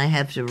 and they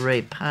have to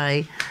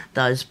repay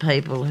those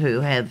people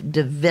who have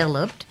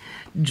developed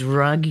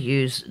drug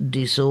use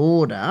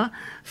disorder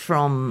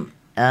from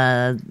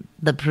the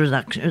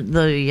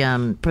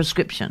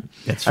prescription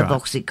of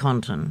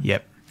OxyContin.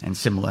 Yep. And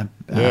similar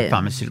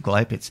pharmaceutical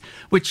opiates,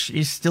 which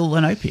is still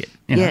an opiate,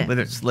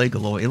 whether it's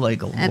legal or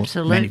illegal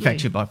or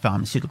manufactured by a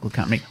pharmaceutical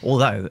company.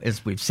 Although,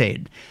 as we've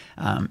said,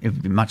 it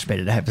would be much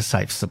better to have a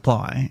safe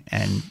supply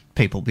and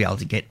people be able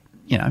to get,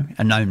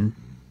 a known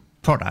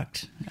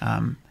product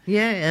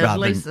Yeah, at rather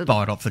least than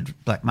buy it off the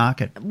black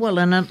market. Well,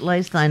 and at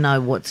least they know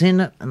what's in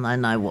it and they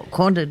know what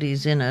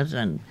quantity's in it,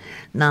 and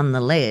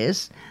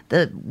nonetheless,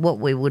 that what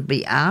we would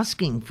be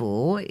asking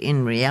for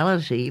in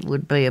reality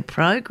would be a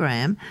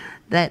program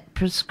that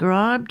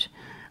prescribed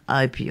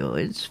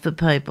opioids for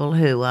people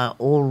who are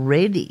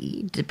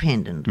already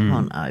dependent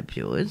on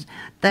opioids.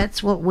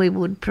 That's what we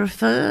would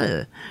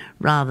prefer,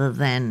 rather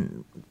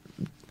than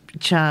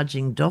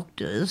charging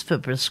doctors for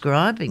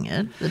prescribing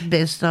it. The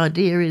best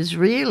idea is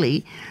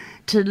really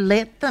to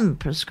let them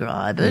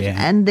prescribe it,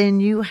 and then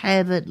you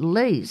have at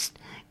least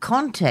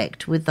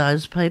contact with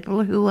those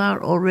people who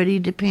are already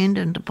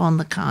dependent upon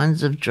the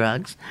kinds of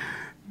drugs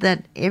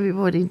that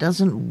everybody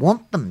doesn't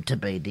want them to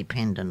be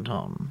dependent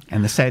on.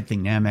 And the sad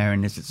thing now,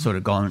 Marion, is it's sort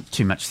of gone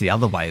too much the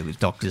other way, with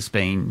doctors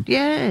being...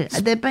 Yeah,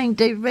 they're being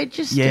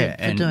deregistered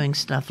for doing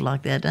stuff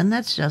like that, and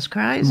that's just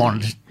crazy.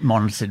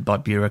 Monitored by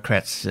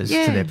bureaucrats as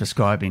to their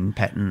prescribing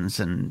patterns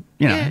and,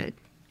 you know... Yeah.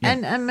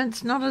 And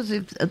it's not as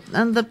if...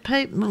 And the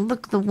people...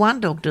 Look, the one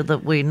doctor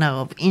that we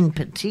know of in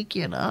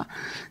particular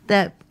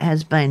that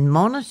has been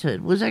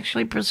monitored was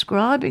actually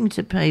prescribing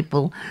to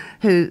people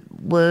who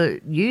were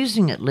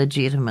using it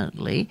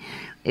legitimately.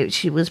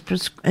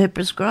 Her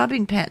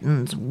prescribing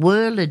patterns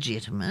were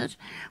legitimate,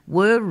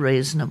 were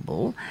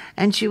reasonable,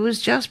 and she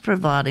was just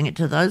providing it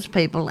to those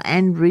people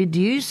and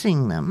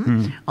reducing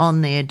them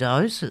on their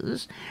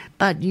doses,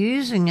 but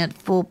using it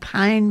for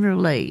pain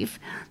relief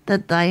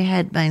that they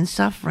had been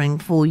suffering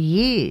for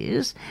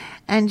years,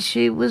 and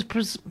she was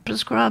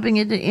prescribing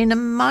it in a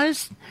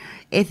most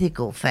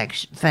ethical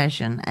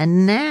fashion.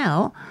 And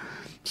now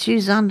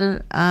she's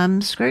under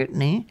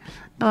scrutiny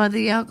by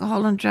the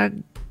alcohol and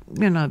drug,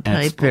 people.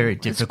 It's very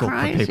difficult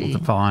for people to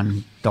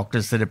find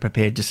doctors that are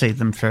prepared to see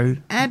them through.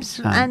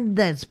 Absolutely, and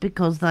that's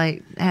because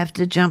they have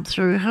to jump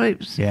through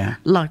hoops,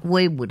 like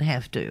we would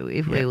have to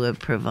if we were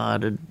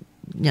provided.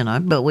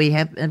 But we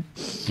have.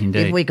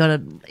 Indeed. If we got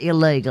it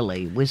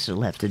illegally, we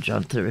still have to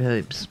jump through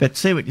hoops. But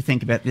see what you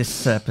think about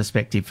this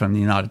perspective from the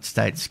United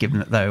States, given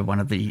that they were one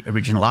of the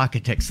original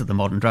architects of the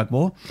modern drug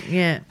war.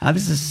 Yeah.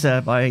 This is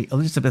by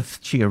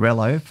Elizabeth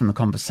Chiarello from The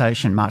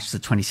Conversation, March the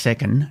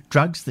 22nd.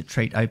 Drugs that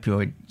treat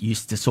opioid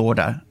use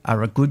disorder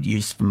are a good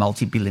use for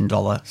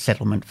multi-billion-dollar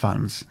settlement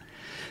funds.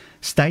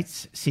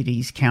 States,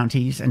 cities,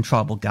 counties and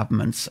tribal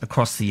governments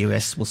across the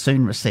US will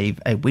soon receive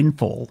a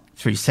windfall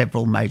through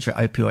several major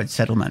opioid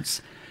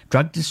settlements.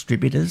 Drug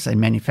distributors and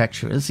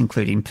manufacturers,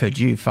 including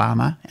Purdue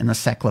Pharma and the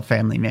Sackler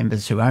family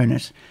members who own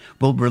it,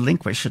 will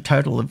relinquish a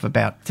total of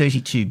about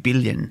 $32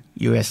 billion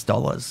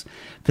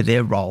for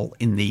their role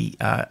in the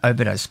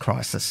overdose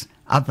crisis.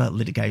 Other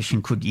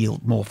litigation could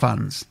yield more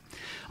funds.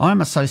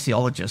 I'm a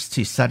sociologist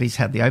who studies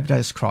how the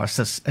overdose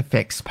crisis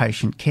affects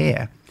patient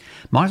care.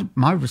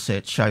 My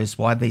research shows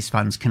why these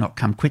funds cannot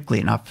come quickly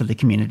enough for the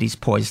communities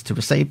poised to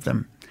receive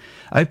them.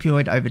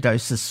 Opioid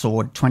overdoses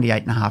soared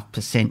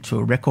 28.5% to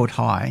a record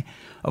high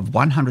of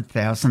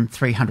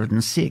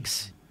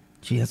 100,306.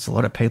 Gee, that's a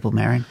lot of people,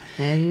 Marion.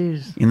 It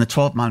is. In the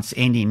 12 months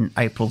ending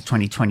April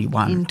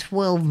 2021. In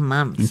 12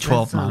 months. In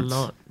 12 that's months. A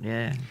lot,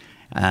 yeah.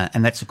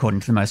 And that's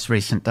according to the most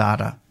recent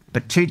data.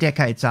 But 2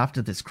 decades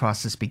after this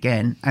crisis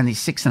began, only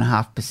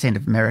 6.5%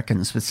 of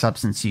Americans with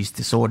substance use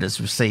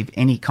disorders receive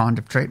any kind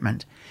of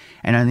treatment,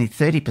 and only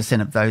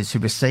 30% of those who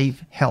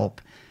receive help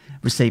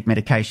receive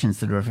medications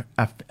that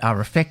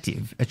are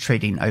effective at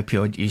treating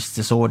opioid use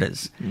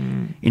disorders.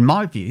 In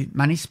my view,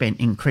 money spent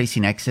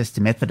increasing access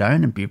to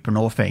methadone and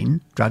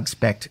buprenorphine, drugs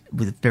backed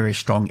with very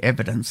strong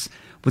evidence,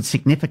 would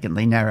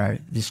significantly narrow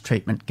this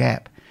treatment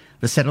gap.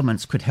 The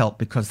settlements could help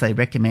because they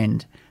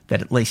recommend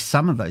that at least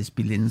some of those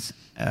billions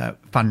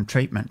fund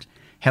treatment.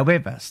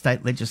 However,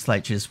 state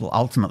legislatures will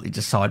ultimately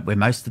decide where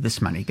most of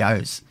this money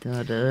goes.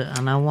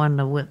 And I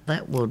wonder what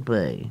that would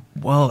be.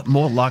 Well,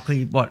 more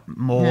likely,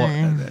 more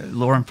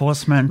law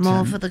enforcement?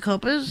 More for the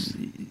coppers?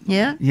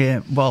 Yeah?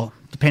 Yeah, well,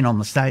 depend on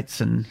the states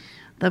and...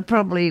 They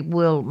probably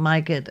will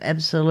make it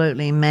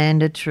absolutely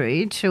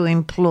mandatory to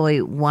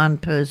employ one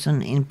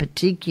person in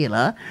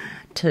particular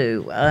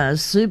to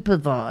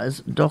supervise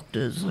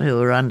doctors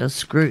who are under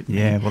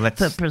scrutiny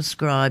for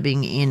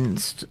prescribing in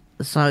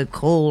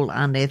so-called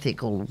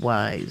unethical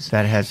ways.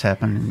 That has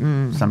happened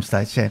in some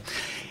states, yeah.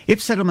 If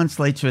settlements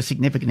lead to a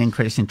significant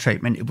increase in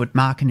treatment, it would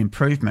mark an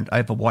improvement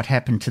over what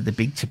happened to the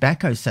big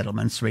tobacco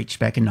settlements reached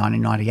back in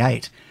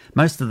 1998.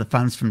 Most of the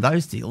funds from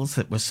those deals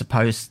that were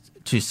supposed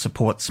to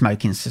support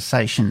smoking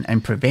cessation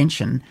and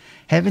prevention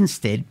have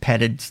instead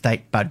padded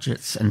state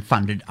budgets and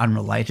funded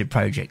unrelated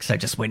projects. They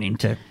just went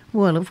into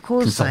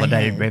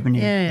consolidated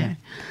revenue. Yeah.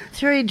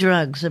 3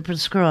 drugs are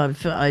prescribed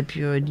for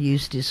opioid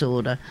use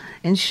disorder.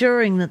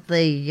 Ensuring that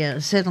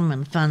the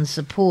settlement funds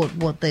support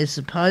what they're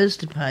supposed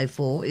to pay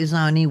for is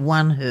only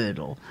one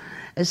hurdle.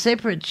 A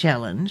separate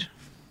challenge,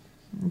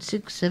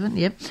 6, 7,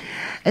 yep.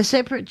 A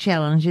separate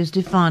challenge is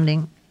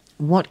defining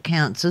what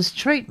counts as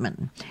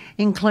treatment,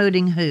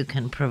 including who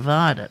can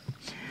provide it.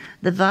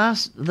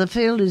 The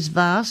field is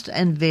vast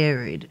and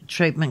varied.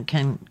 Treatment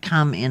can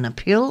come in a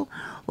pill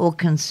or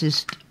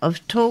consist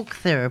of talk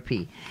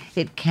therapy.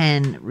 It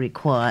can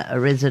require a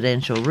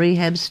residential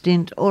rehab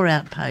stint or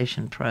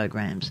outpatient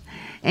programs.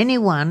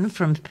 Anyone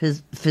from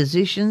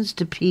physicians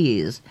to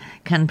peers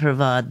can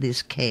provide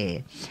this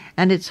care,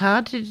 and it's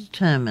hard to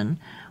determine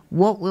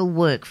what will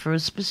work for a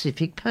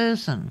specific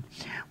person.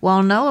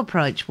 While no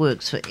approach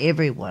works for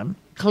everyone,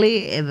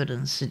 clear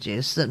evidence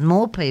suggests that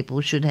more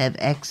people should have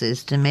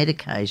access to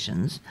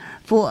medications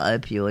for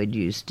opioid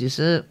use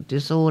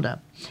disorder.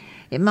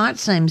 It might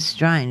seem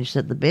strange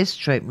that the best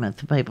treatment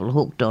for people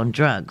hooked on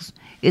drugs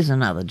is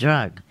another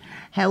drug.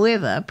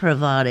 However,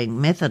 providing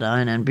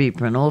methadone and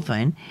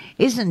buprenorphine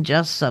isn't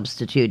just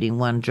substituting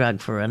one drug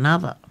for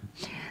another.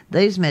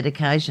 These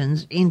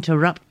medications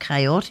interrupt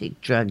chaotic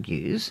drug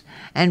use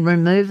and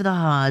remove the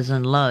highs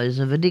and lows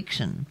of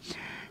addiction.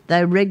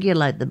 They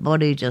regulate the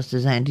body just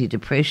as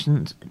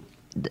antidepressants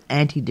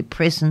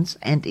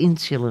and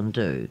insulin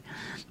do.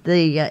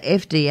 The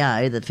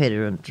FDA, the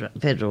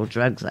Federal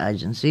Drugs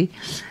Agency,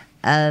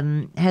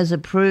 has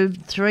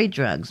approved 3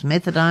 drugs: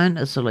 methadone,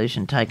 a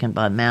solution taken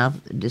by mouth,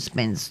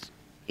 dispensed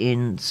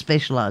in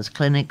specialised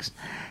clinics;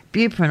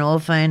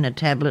 buprenorphine, a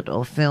tablet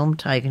or film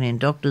taken in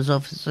doctors'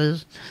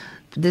 offices.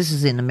 This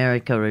is in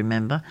America,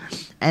 remember.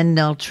 And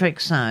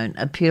naltrexone,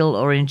 a pill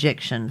or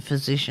injection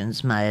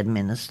physicians may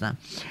administer.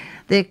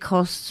 Their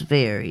costs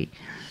vary.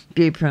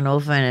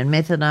 Buprenorphine and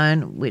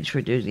methadone, which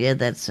reduce,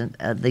 that's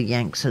the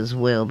Yanks as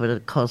well, but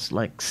it costs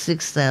like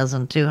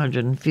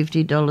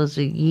 $6,250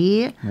 a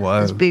year. Whoa.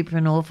 That's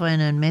buprenorphine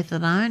and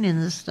methadone in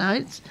the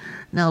States.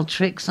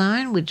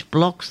 Naltrexone, which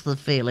blocks the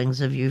feelings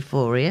of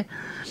euphoria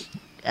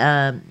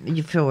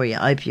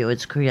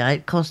opioids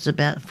create, costs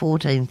about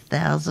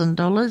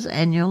 $14,000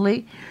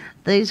 annually.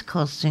 These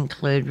costs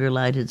include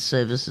related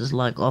services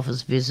like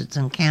office visits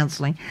and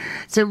counselling.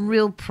 It's a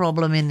real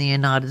problem in the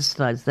United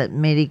States that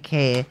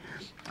Medicare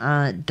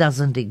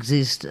doesn't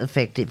exist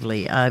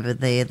effectively over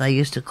there. They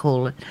used to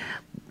call it,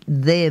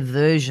 their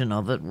version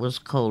of it was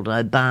called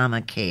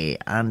Obamacare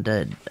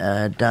under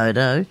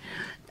Dodo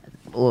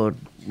or,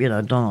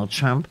 Donald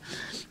Trump.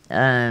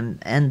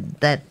 And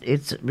that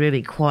it's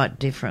really quite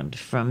different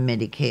from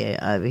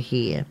Medicare over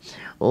here.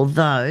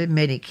 Although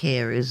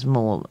Medicare is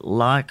more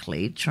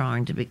likely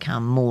trying to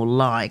become more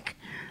like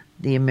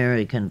the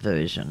American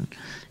version,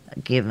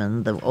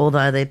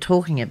 although they're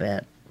talking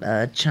about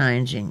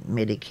changing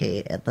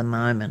Medicare at the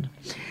moment.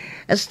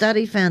 A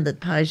study found that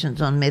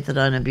patients on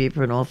methadone and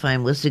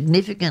buprenorphine were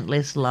significantly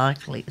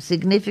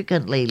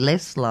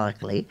less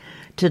likely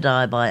to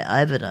die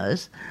by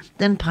overdose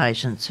than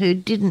patients who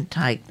didn't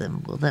take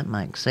them. Well, that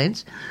makes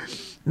sense.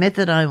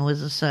 Methadone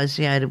was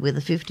associated with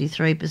a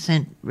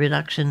 53%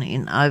 reduction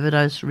in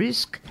overdose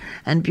risk,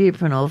 and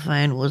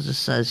buprenorphine was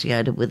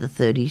associated with a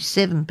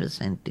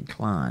 37%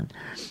 decline.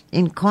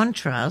 In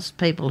contrast,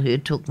 people who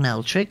took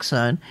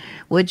naltrexone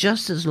were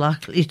just as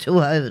likely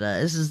to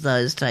overdose as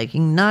those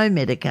taking no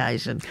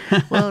medication.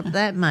 Well,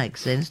 that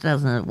makes sense,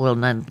 doesn't it? Well,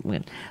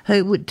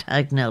 who would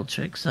take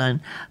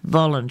naltrexone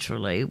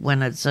voluntarily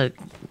when it's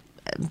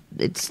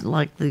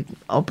like the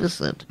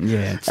opposite of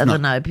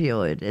an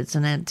opioid? It's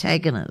an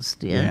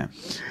antagonist, yeah.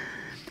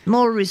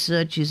 More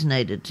research is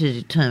needed to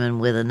determine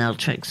whether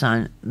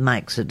naltrexone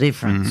makes a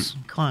difference,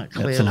 quite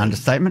clearly. That's an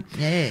understatement.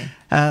 Yeah.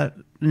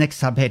 The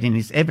next subheading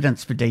is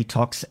evidence for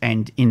detox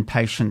and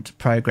inpatient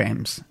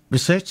programs.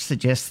 Research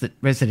suggests that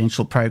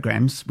residential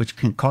programs, which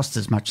can cost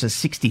as much as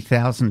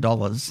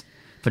 $60,000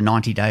 for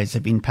 90 days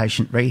of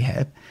inpatient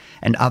rehab,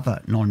 and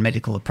other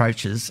non-medical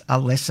approaches are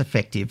less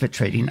effective at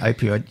treating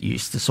opioid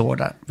use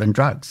disorder than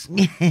drugs.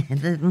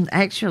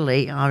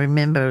 Actually, I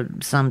remember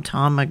some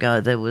time ago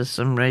there was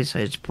some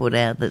research put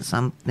out that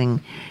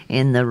something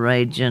in the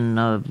region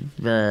of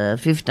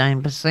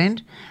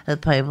 15%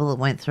 of people that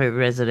went through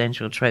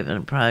residential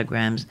treatment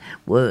programs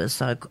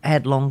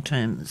had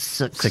long-term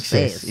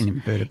success. In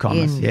inverted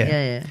commas,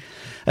 yeah.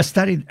 A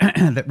study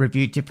that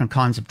reviewed different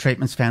kinds of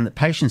treatments found that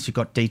patients who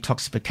got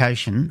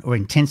detoxification or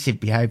intensive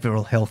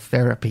behavioural health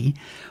therapy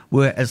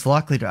were as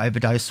likely to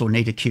overdose or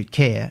need acute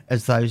care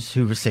as those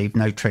who received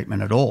no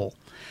treatment at all.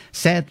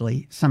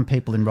 Sadly, some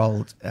people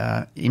enrolled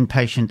in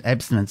patient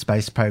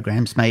abstinence-based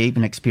programs may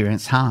even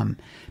experience harm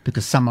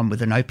because someone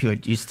with an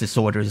opioid use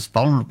disorder is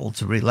vulnerable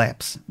to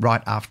relapse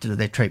right after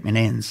their treatment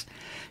ends.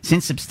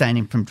 Since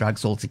abstaining from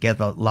drugs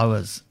altogether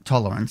lowers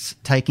tolerance,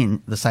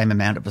 taking the same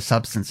amount of a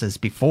substance as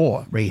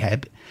before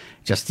rehab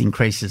just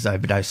increases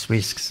overdose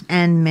risks.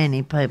 And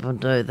many people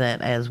do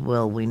that as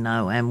well, we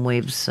know, and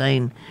we've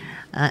seen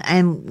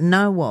and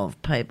know of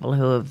people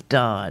who have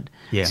died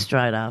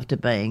straight after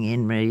being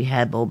in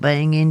rehab or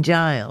being in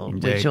jail,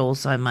 Indeed. which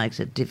also makes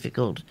it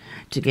difficult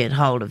to get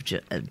hold of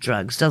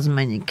drugs. Doesn't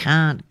mean you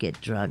can't get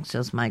drugs,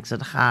 just makes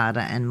it harder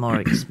and more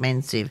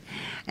expensive.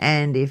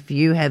 And if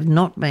you have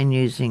not been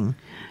using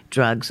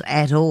drugs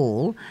at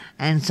all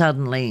and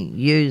suddenly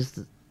use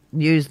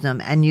use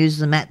them and use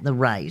them at the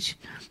rate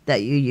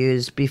that you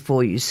used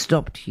before you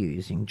stopped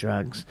using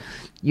drugs,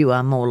 you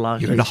are more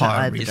likely You're at a to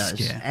higher overdose. risk,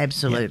 yeah.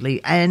 Absolutely.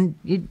 Yeah. And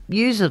you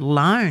use it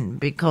alone,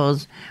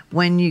 because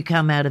when you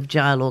come out of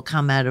jail or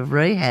come out of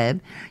rehab,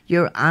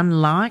 you're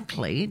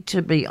unlikely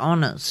to be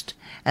honest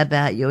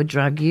about your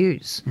drug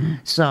use.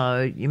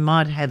 So you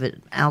might have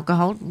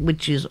alcohol,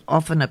 which is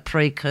often a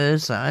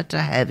precursor to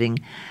having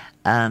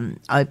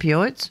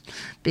opioids,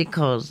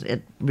 because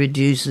it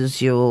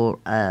reduces your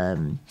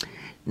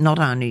not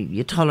only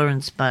your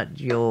tolerance but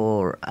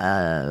your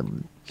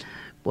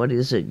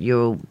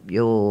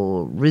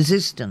your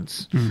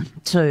resistance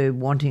to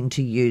wanting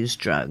to use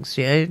drugs.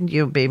 Yeah,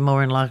 you'll be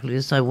more likely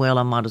to say, well,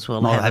 I might as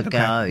well have a go.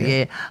 crack,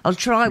 Yeah, I'll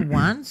try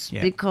once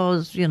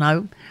because,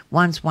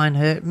 once won't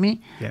hurt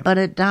me, but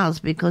it does,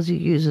 because you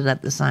use it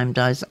at the same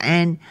dose,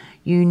 and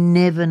you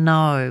never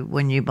know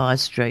when you buy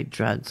street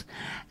drugs.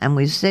 And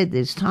we've said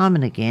this time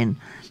and again,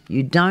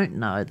 you don't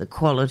know the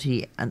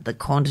quality and the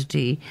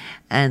quantity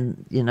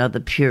and,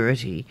 the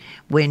purity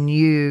when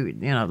you,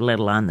 let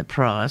alone the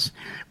price,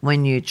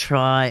 when you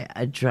try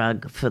a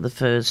drug for the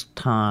first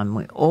time.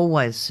 We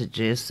always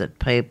suggest that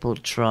people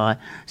try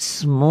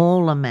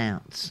small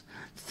amounts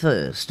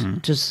first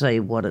to see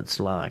what it's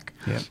like,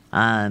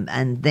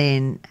 and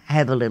then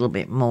have a little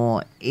bit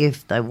more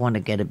if they want to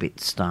get a bit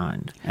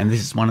stoned. And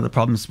this is one of the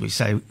problems we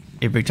say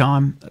every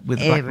time with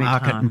the black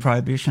market and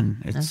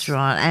prohibition. That's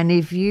right. And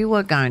if you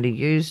are going to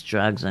use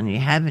drugs and you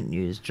haven't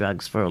used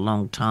drugs for a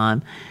long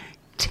time,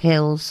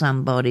 tell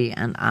somebody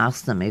and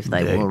ask them if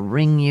they will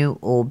ring you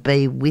or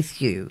be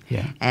with you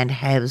and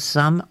have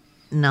some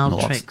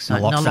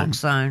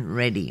naloxone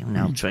ready.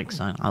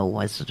 Naltrexone. I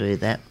always do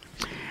that.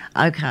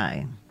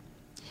 Okay.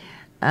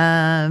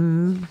 I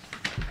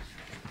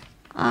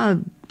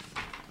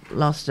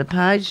lost a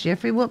page,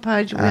 Jeffrey. What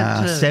page are we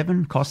up to?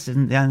 7, cost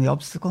isn't the only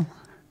obstacle.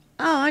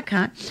 Oh,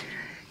 okay.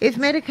 If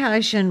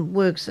medication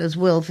works as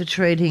well for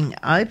treating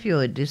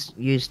opioid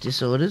use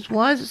disorders,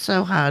 why is it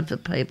so hard for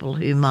people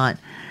who might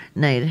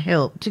need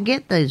help to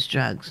get these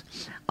drugs?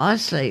 I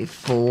see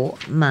 4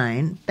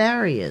 main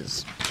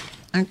barriers.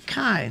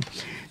 Okay.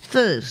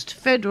 First,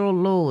 federal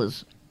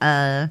laws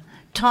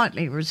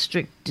tightly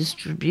restrict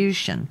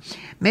distribution.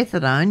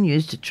 Methadone,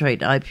 used to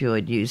treat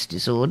opioid use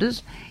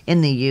disorders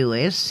in the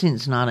US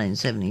since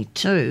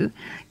 1972,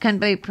 can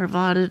be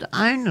provided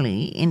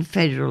only in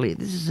federally,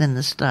 this is in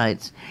the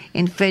States,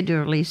 in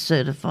federally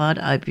certified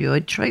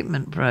opioid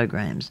treatment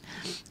programs.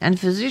 And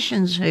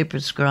physicians who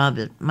prescribe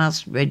it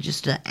must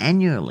register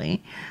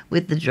annually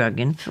with the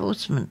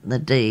the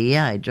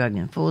DEA, Drug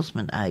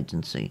Enforcement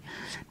Agency.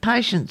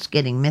 Patients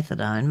getting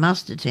methadone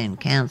must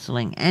attend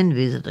counselling and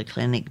visit a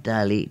clinic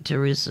daily to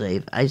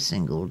receive a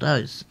single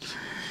dose.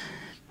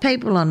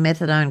 People on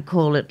methadone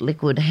call it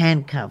liquid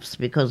handcuffs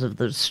because of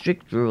the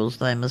strict rules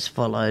they must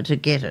follow to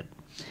get it.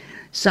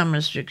 Some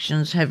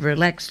restrictions have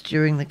relaxed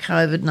during the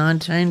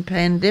COVID-19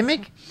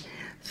 pandemic.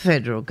 The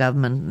federal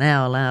government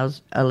now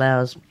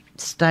allows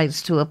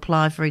states to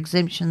apply for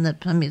exemption that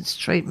permits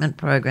treatment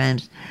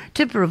programs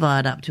to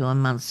provide up to a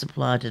month's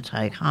supply to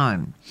take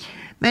home.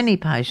 Many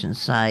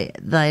patients say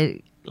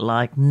they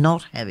like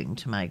not having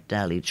to make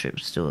daily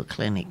trips to a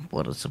clinic.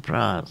 What a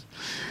surprise.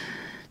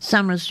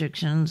 Some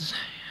restrictions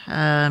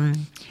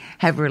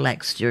have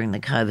relaxed during the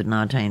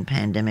COVID-19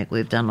 pandemic.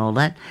 We've done all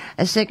that.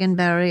 A second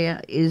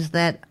barrier is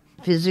that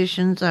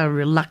physicians are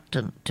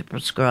reluctant to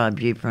prescribe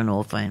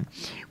buprenorphine,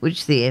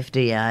 which the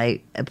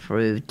FDA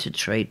approved to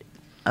treat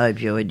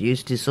opioid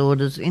use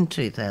disorders in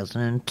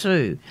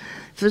 2002.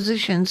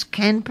 Physicians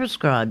can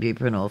prescribe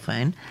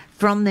buprenorphine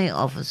from their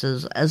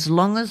offices as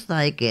long as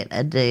they get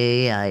a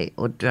DEA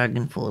or Drug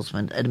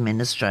Enforcement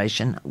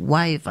Administration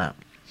waiver.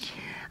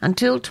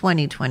 Until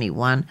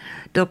 2021,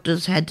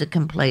 doctors had to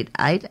complete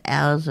 8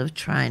 hours of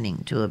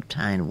training to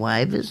obtain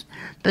waivers,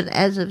 but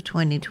as of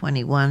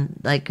 2021,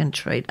 they can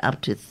treat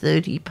up to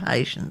 30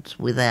 patients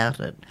without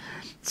it.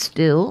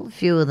 Still,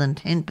 fewer than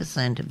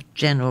 10% of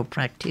general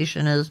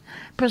practitioners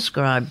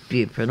prescribe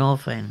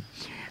buprenorphine,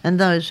 and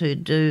those who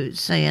do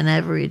see an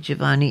average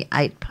of only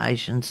 8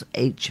 patients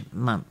each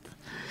month.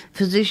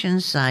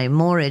 Physicians say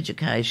more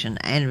education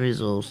and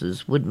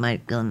resources would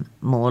make them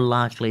more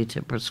likely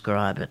to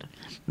prescribe it.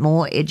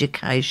 More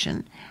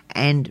education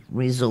and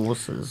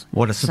resources.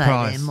 What a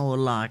surprise. Say they're more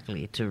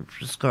likely to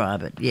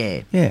prescribe it,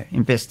 yeah. Yeah,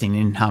 investing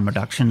in harm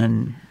reduction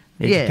and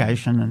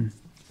education and...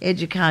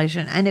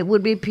 Education, and it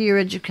would be peer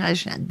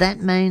education.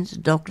 That means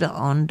doctor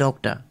on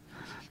doctor.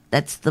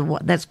 That's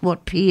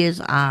what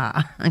peers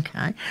are,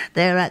 okay?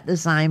 They're at the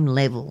same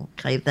level.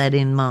 Keep that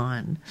in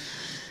mind.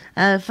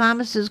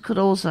 Pharmacists could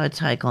also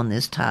take on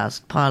this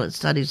task. Pilot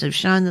studies have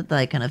shown that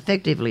they can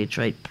effectively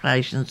treat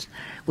patients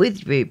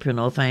with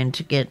buprenorphine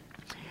to get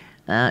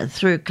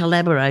through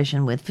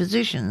collaboration with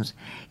physicians.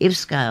 If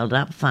scaled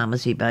up,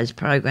 pharmacy-based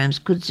programs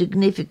could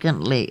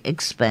significantly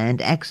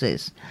expand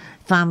access.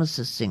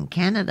 Pharmacists in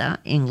Canada,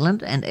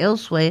 England and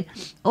elsewhere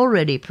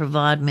already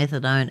provide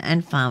methadone,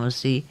 and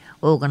pharmacy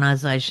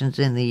organisations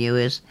in the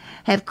US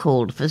have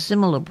called for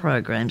similar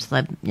programs.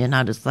 You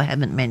notice they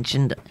haven't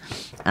mentioned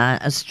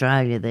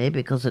Australia there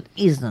because it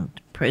isn't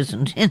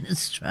present in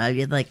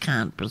Australia. They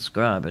can't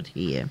prescribe it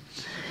here.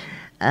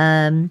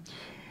 However,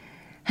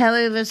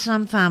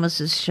 some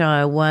pharmacists shy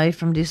away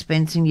from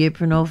dispensing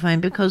buprenorphine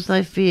because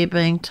they fear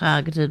being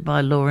targeted by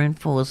law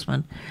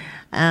enforcement.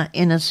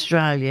 In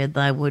Australia,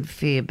 they would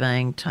fear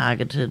being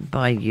targeted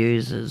by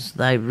users.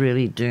 They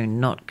really do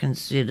not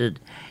consider,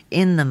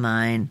 in the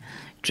main,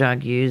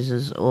 drug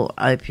users or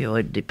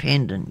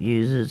opioid-dependent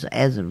users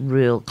as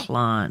real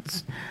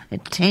clients. They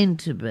tend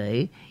to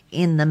be,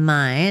 in the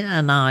main,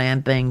 and I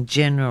am being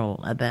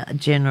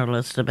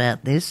generalist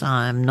about this.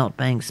 I am not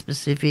being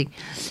specific,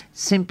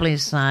 simply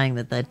saying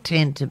that they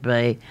tend to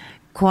be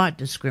quite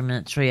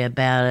discriminatory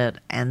about it,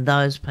 and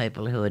those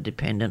people who are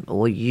dependent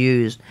or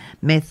use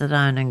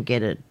methadone and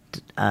get it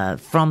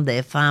from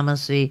their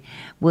pharmacy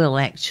will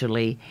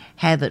actually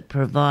have it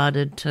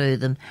provided to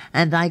them,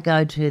 and they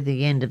go to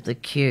the end of the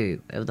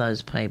queue of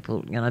those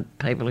people,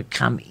 people who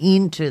come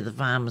into the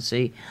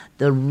pharmacy,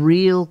 the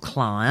real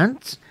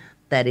clients,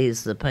 that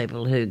is the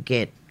people who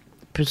get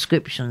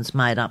prescriptions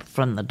made up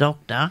from the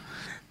doctor.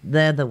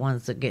 They're the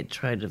ones that get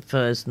treated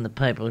first, and the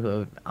people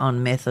who are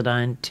on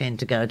methadone tend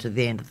to go to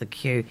the end of the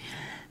queue.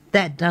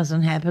 That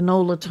doesn't happen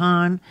all the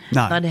time,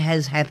 but it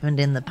has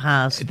happened in the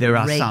past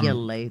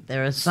regularly.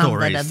 There are some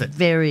that are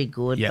very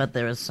good, but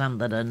there are some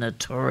that are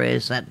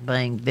notorious at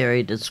being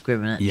very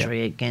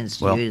discriminatory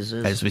against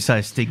users. As we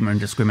say, stigma and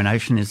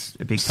discrimination is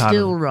a big part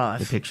of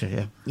the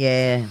picture.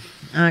 Yeah,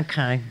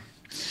 okay.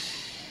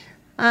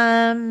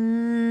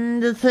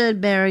 The third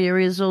barrier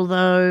is,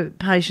 although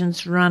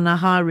patients run a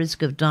high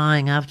risk of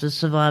dying after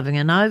surviving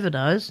an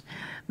overdose,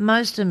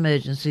 most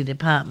emergency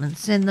departments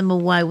send them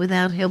away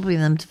without helping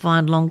them to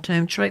find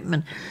long-term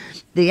treatment.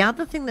 The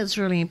other thing that's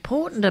really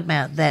important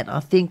about that, I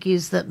think,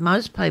 is that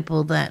most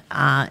people that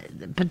are,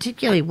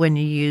 particularly when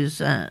you use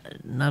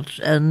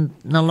naloxone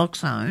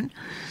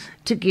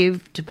to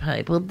give to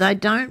people, they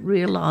don't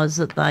realise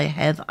that they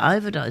have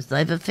overdosed.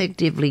 They've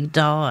effectively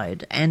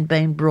died and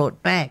been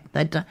brought back.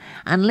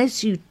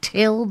 Unless you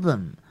tell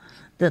them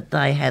that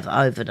they have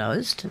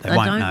overdosed, they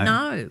don't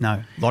know.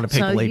 No, a lot of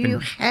people so you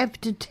have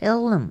to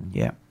tell them.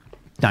 Yeah.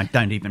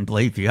 Don't even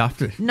believe you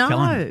after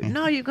telling them.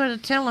 No, you've got to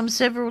tell them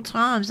several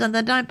times, and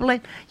they don't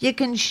believe. You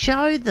can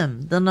show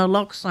them the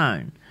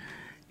naloxone,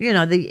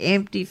 the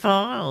empty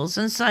files,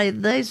 and say,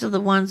 these are the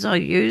ones I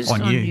used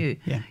on you.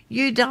 Yeah.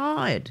 You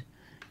died.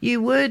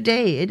 You were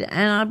dead,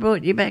 and I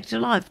brought you back to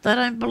life. They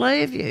don't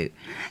believe you.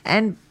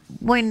 And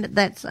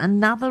that's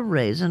another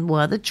reason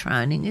why the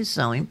training is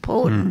so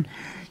important.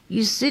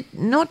 You sit,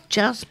 not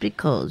just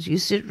because you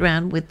sit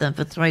around with them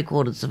for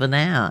 3/4 of an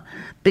hour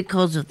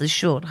because of the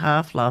short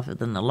half-life of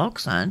the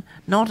naloxone,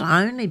 not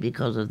only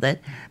because of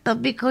that,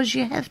 but because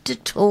you have to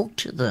talk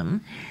to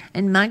them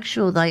and make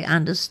sure they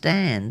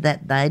understand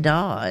that they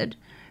died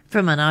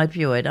from an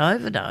opioid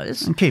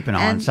overdose. And keep an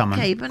eye on someone,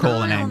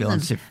 call an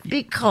ambulance.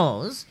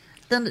 Because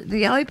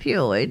the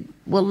opioid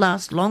will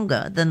last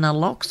longer than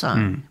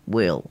naloxone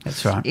will.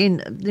 That's right. In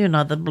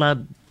the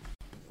blood,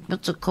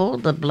 what's it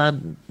called? The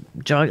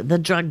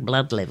drug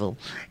blood level,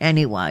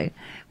 anyway,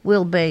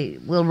 will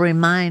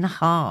remain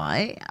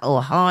high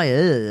or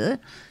higher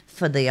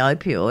for the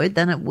opioid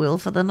than it will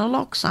for the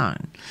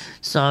naloxone.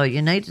 So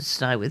you need to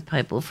stay with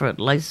people for at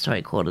least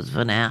 3/4 of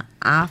an hour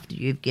after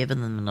you've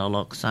given them the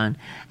naloxone,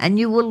 and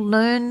you will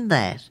learn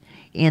that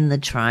in the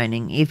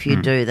training if you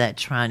do that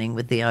training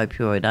with the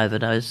opioid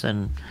overdose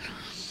and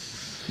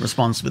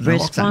response with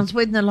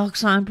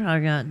naloxone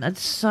program.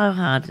 That's so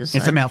hard to say.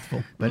 It's a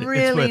mouthful, but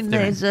really it's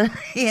worth doing.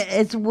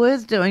 It's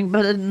worth doing,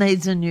 but it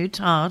needs a new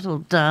title,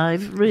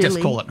 Dave. Really, just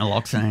call it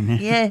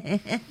naloxone. Yeah,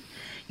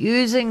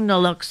 using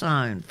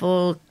naloxone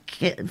for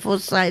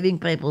saving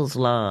people's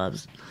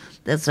lives.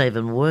 That's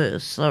even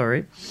worse.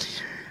 Sorry.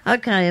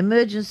 Okay,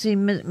 emergency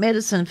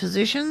medicine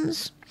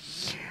physicians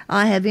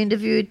I have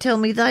interviewed tell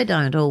me they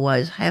don't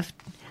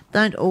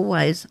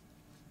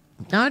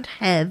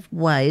have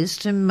ways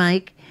to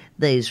make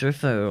these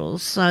referrals,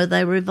 so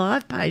they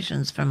revive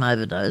patients from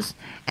overdose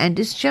and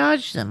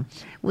discharge them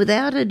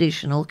without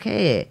additional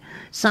care.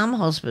 Some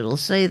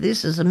hospitals see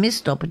this as a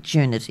missed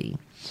opportunity.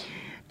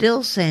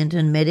 Del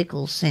Santon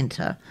Medical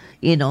Center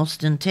in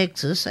Austin,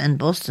 Texas, and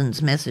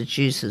Boston's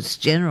Massachusetts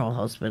General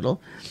Hospital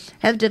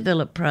have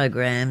developed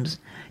programs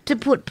to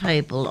put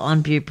people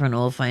on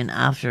buprenorphine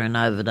after an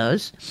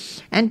overdose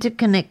and to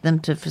connect them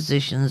to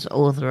physicians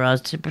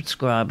authorised to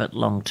prescribe it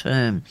long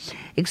term,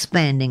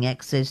 expanding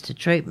access to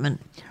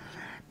treatment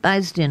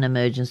based in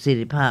emergency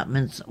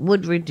departments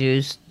would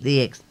reduce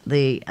the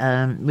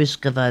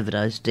risk of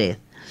overdose death.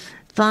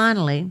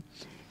 Finally,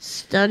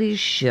 studies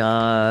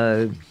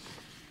show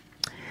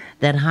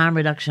that harm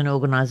reduction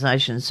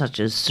organisations such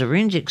as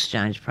syringe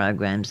exchange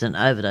programs and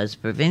overdose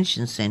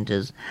prevention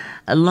centres,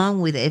 along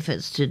with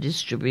efforts to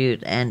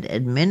distribute and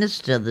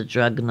administer the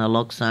drug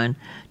naloxone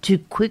to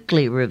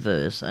quickly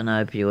reverse an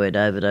opioid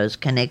overdose,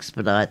 can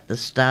expedite the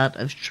start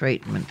of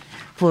treatment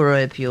for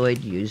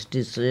opioid use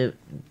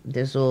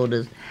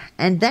disorders.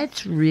 And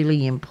that's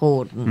really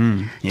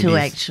important to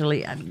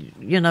actually,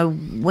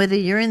 whether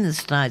you're in the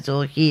States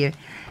or here,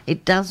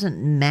 It doesn't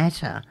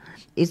matter.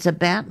 It's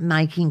about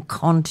making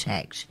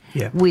contact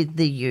with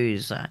the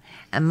user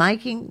and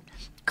making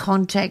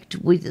contact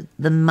with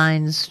the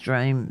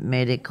mainstream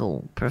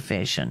medical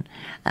profession.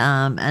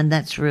 And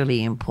that's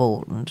really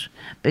important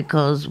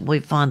because we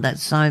find that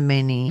so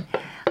many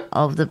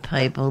of the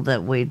people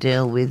that we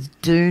deal with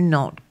do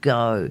not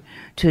go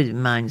to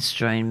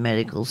mainstream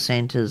medical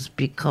centres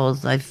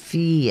because they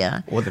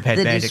fear or they've had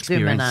the bad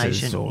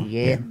discrimination.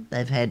 experiences.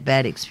 They've had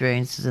bad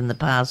experiences in the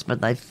past, but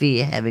they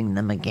fear having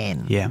them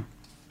again. Yeah.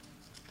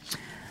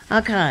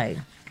 Okay.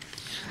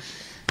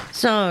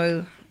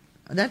 So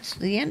that's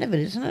the end of it,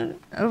 isn't it?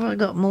 Have I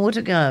got more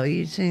to go? Are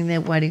you sitting there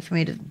waiting for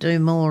me to do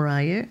more,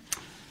 are you?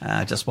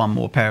 Just one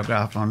more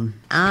paragraph on...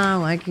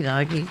 Oh, okie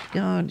dokie.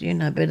 God, you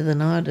know better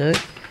than I do.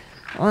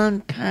 On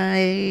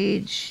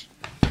page...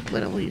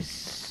 What are we?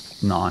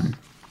 9.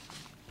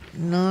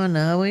 9,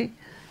 are we?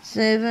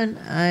 7,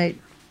 8,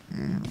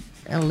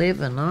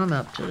 11 I'm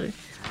up to.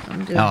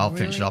 I'm doing I'll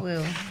really finish it off.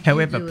 well.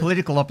 However, You do it.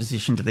 political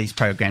opposition to these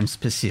programs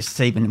persists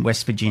even in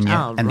West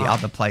Virginia and the right.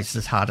 other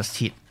places hardest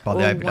hit by the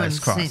All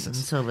overdose one crisis.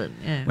 sentence of it,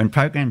 yeah. When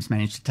programs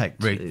manage to take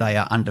root, they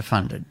are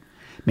underfunded.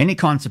 Many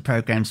kinds of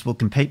programs will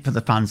compete for the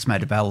funds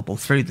made available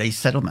through these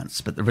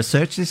settlements, but the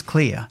research is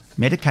clear.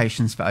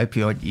 Medications for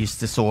opioid use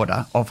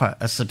disorder offer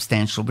a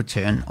substantial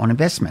return on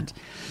investment.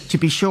 To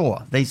be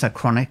sure, these are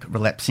chronic,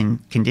 relapsing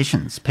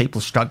conditions. People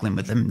struggling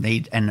with them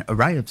need an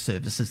array of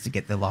services to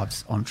get their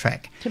lives on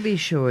track. To be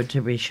sure.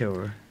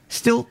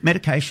 Still,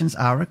 medications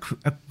are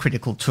a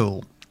critical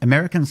tool.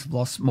 Americans have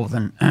lost more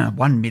than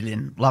 1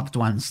 million loved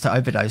ones to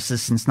overdoses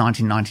since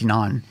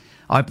 1999.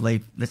 I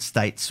believe that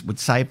states would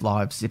save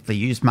lives if they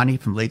used money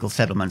from legal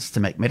settlements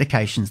to make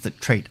medications that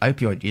treat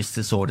opioid use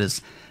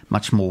disorders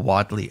much more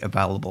widely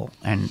available.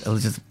 And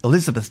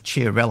Elizabeth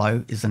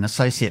Chiarello is an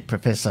associate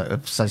professor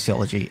of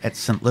sociology at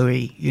St.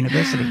 Louis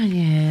University.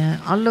 Yeah.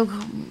 Oh, look,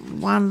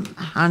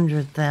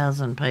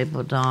 100,000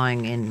 people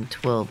dying in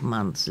 12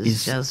 months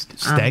is just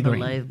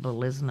staggering.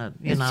 Unbelievable, isn't it?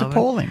 It's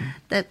appalling.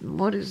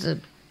 What is it?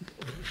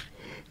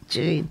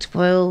 Gee,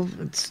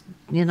 12, it's,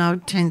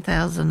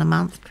 10,000 a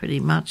month pretty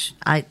much.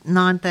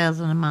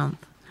 9,000 a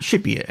month.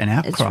 Should be an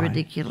outcry. It's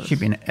ridiculous. Should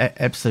be an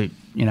absolute,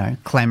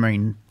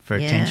 clamouring for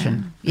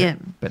attention. Yeah.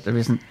 But there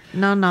isn't.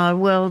 No.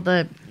 Well,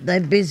 they're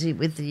busy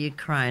with the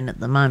Ukraine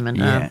at the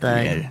moment, aren't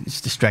they? Yeah,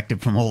 it's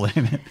distracted from all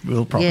the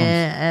real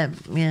problems.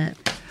 Yeah.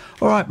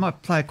 All right,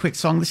 might play a quick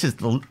song. This is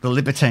the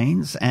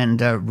Libertines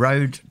and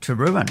Road to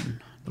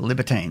Ruin. The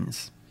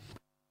Libertines.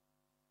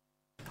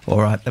 All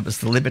right, that was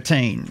the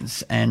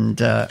Libertines and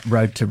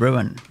Road to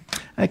Ruin.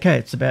 Okay,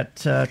 it's about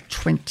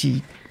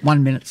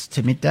 21 minutes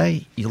to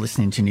midday. You're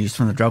listening to News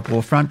from the Drug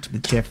War Front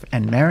with Jeff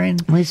and Marion.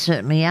 We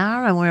certainly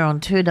are, and we're on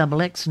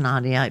 2XX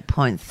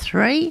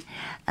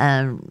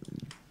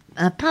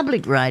 98.3.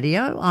 Public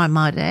radio, I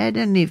might add,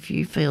 and if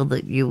you feel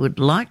that you would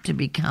like to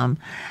become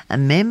a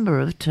member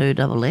of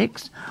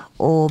 2XX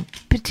or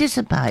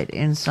participate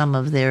in some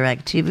of their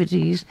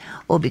activities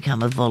or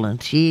become a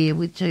volunteer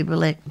with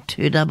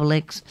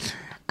 2XX,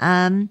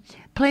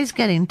 please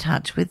get in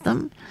touch with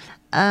them.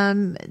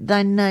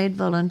 They need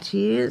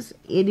volunteers.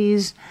 It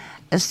is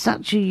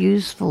such a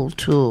useful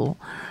tool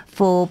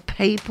for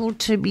people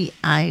to be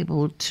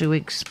able to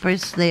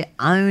express their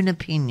own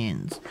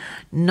opinions,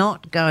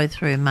 not go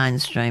through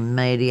mainstream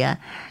media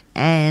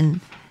and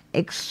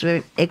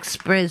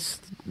express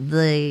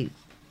the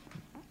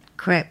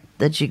crap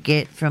that you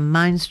get from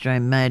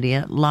mainstream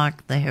media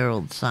like the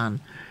Herald Sun,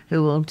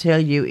 who will tell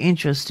you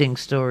interesting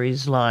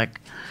stories like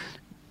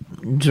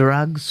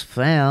drugs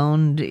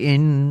found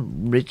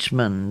in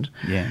Richmond.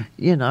 Yeah.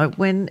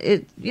 When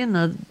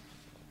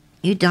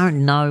you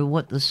don't know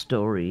what the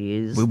story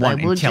is. We want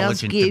they will intelligent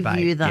just give debate.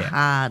 you the Yeah.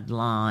 hard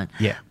line.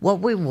 Yeah.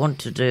 What we want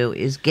to do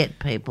is get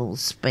people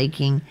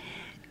speaking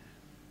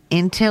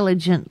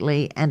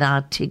intelligently and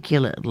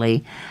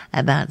articulately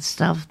about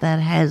stuff that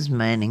has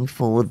meaning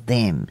for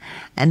them.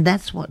 And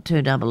that's what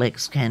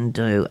 2XX can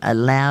do,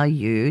 allow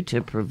you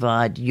to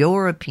provide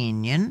your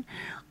opinion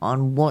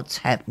on what's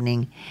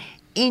happening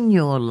in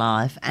your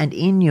life and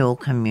in your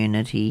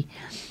community,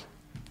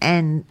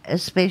 and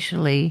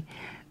especially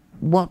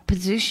what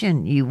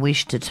position you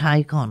wish to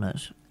take on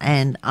it.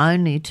 And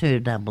only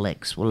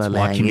 2XX will allow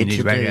Why you community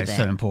to radio do is that.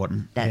 so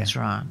important. That's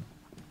Yeah. right.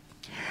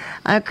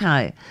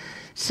 Okay,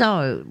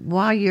 so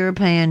why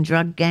European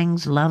drug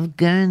gangs love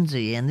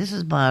Guernsey, and this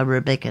is by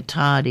Rebecca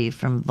Tidy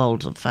from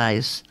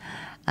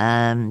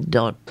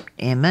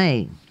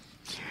voltaface.me.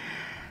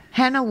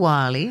 Hannah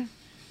Willie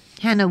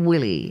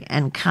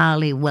and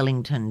Carly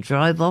Wellington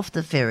drove off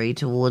the ferry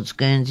towards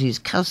Guernsey's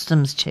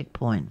customs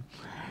checkpoint.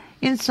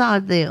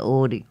 Inside their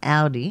Audi,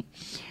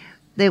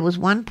 there was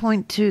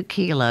 1.2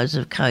 kilos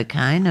of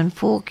cocaine and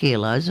 4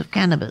 kilos of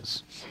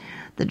cannabis.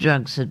 The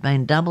drugs had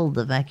been double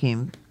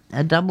vacuum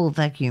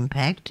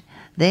packed,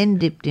 then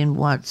dipped in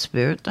white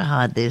spirit to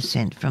hide their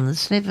scent from the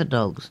sniffer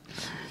dogs.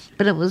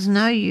 But it was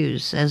no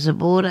use, as the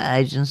border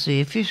agency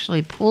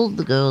officially pulled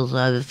the girls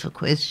over for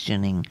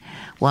questioning,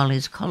 while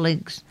his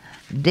colleagues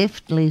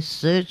deftly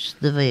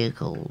searched the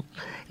vehicle.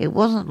 It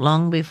wasn't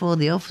long before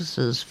the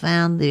officers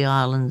found the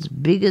island's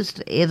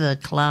biggest ever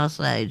Class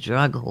A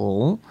drug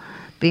haul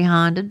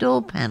behind a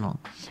door panel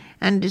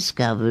and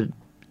discovered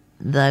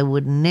they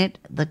would net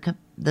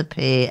the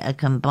pair a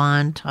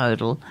combined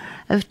total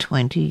of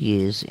 20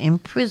 years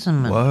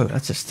imprisonment. Whoa,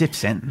 that's a stiff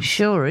sentence.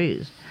 Sure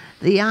is.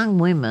 The young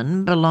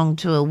women belonged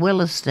to a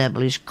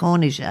well-established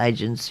Cornish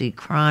agency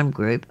crime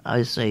group,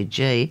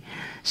 OCG,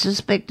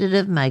 suspected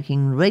of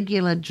making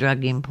regular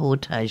drug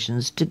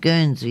importations to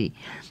Guernsey.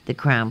 The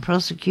Crown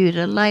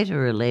prosecutor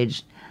later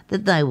alleged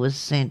that they were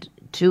set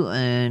to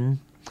earn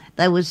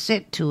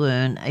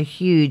a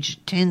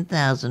huge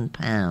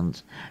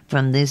 £10,000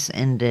 from this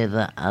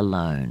endeavour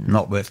alone.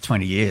 Not worth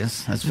 20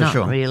 years, that's for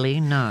sure. Not really,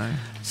 no.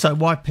 So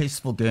why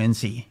peaceful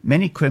Guernsey?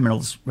 Many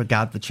criminals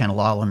regard the Channel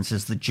Islands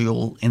as the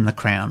jewel in the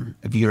crown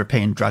of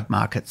European drug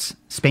markets,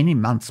 spending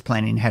months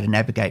planning how to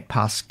navigate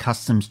past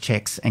customs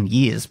checks and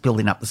years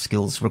building up the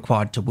skills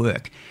required to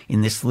work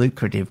in this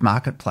lucrative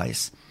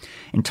marketplace.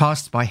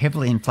 Enticed by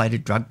heavily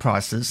inflated drug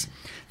prices,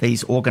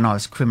 these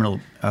organised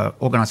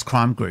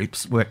crime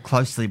groups work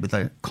closely with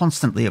a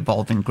constantly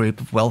evolving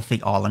group of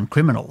wealthy island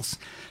criminals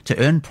to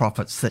earn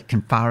profits that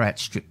can far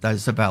outstrip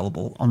those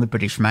available on the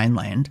British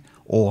mainland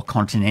or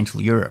continental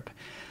Europe.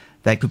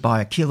 They could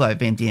buy a kilo of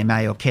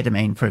MDMA or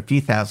ketamine for a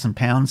few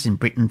 £1,000s in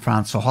Britain,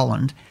 France or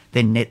Holland,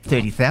 then net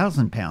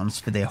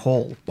 £30,000 for their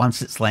haul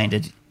once it's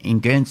landed in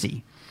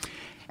Guernsey.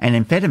 And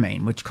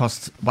amphetamine, which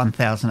costs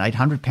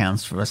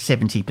 £1,800 for a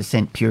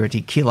 70%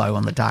 purity kilo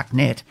on the dark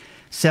net,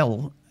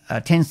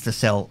 tends to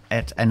sell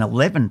at an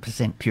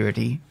 11%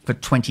 purity for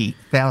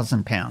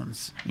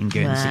 £20,000 in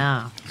Guernsey.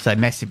 Wow. So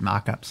massive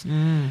markups.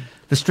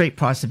 The street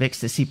price of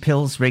ecstasy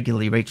pills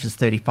regularly reaches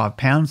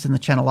 £35 in the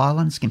Channel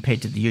Islands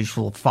compared to the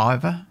usual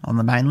 £5 on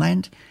the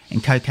mainland,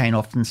 and cocaine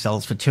often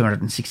sells for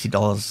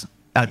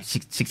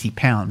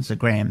 £60 a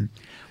gram,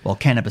 while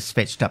cannabis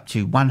fetched up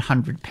to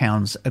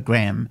 £100 a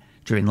gram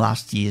during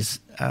last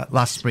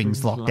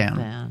spring's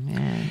lockdown.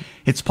 Yeah.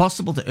 It's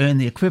possible to earn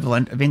the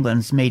equivalent of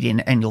England's median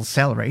annual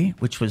salary,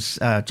 which was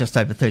just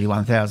over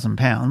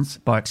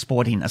 £31,000, by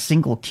exporting a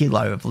single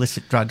kilo of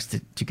illicit drugs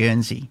to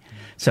Guernsey.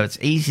 So it's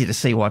easy to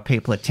see why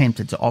people are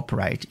tempted to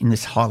operate in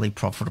this highly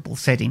profitable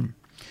setting.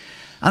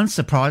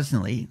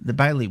 Unsurprisingly, the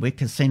bailiwick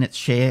has seen its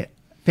fair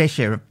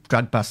share of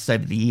drug busts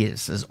over the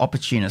years as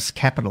opportunists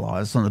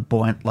capitalise on the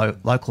buoyant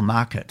local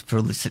market for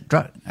illicit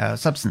drug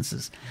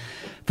substances.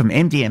 From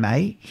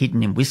MDMA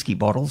hidden in whiskey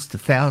bottles to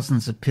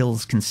thousands of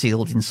pills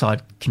concealed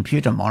inside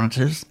computer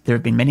monitors, there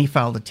have been many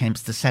failed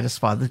attempts to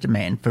satisfy the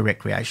demand for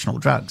recreational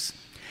drugs.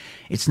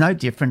 It's no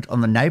different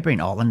on the neighbouring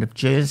island of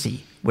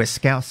Jersey, where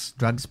Scouse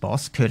drugs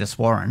boss Curtis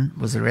Warren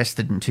was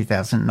arrested in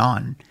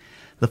 2009.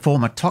 The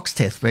former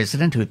Toxteth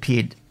resident who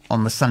appeared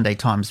on the Sunday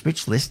Times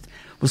rich list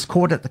was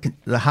caught at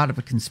the heart of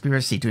a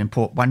conspiracy to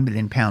import £1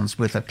 million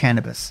worth of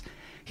cannabis.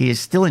 He is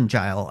still in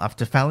jail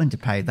after failing to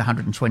pay the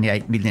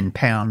 £128 million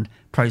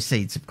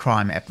proceeds of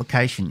crime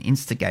application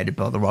instigated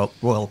by the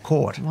Royal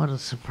Court. What a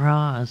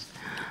surprise.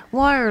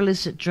 Why are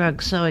illicit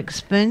drugs so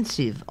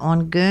expensive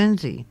on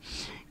Guernsey?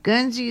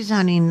 Guernsey is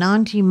only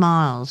 90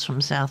 miles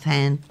from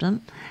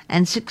Southampton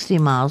and 60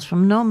 miles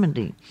from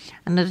Normandy,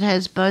 and it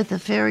has both a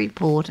ferry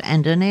port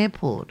and an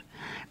airport.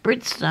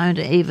 Brits don't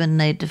even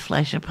need to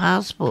flash a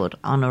passport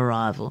on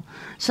arrival.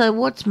 So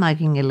what's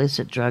making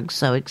illicit drugs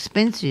so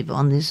expensive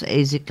on this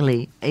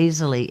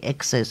easily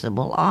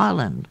accessible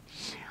island?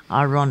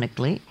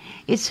 Ironically,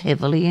 it's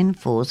heavily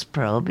enforced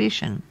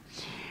prohibition.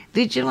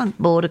 Vigilant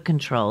border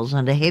controls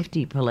and a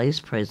hefty police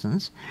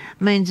presence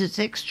means it's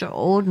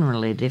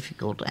extraordinarily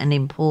difficult and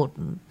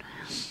important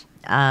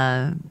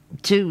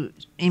to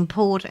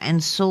import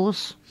and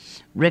source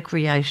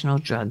recreational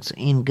drugs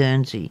in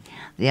Guernsey,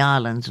 the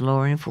island's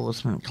law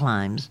enforcement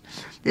claims.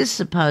 This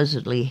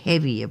supposedly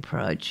heavy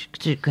approach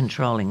to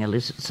controlling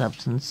illicit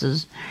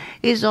substances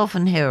is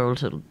often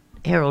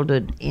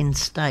heralded in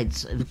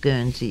States of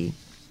Guernsey.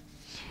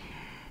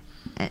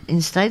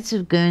 In States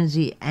of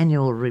Guernsey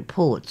annual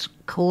reports,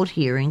 court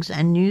hearings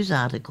and news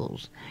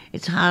articles,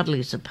 it's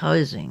hardly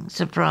surprising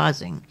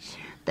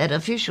that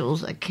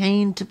officials are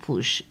keen to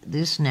push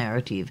this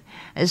narrative,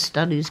 as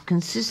studies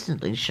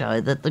consistently show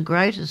that the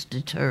greatest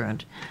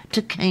deterrent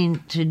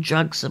to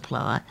drug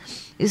supply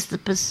is the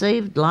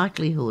perceived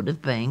likelihood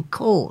of being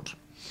caught.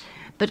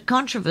 But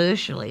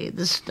controversially,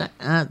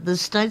 the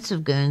States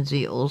of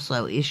Guernsey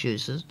also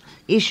issues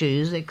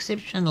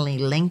exceptionally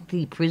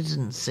lengthy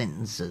prison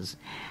sentences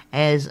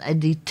as a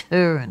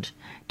deterrent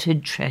to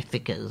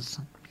traffickers.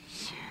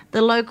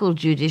 The local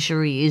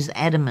judiciary is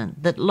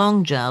adamant that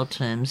long jail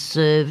terms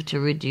serve to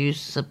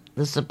reduce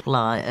the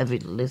supply of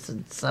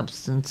illicit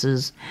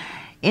substances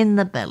in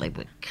the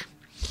bailiwick.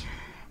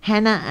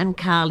 Hannah and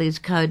Carly's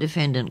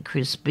co-defendant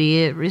Chris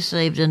Beer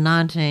received a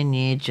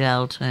 19-year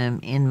jail term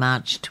in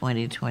March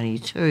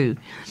 2022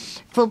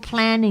 for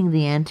planning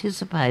the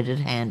anticipated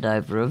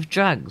handover of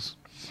drugs.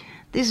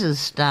 This is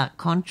stark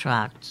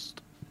contrast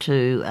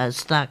to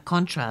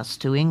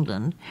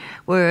England,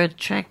 where a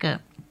trucker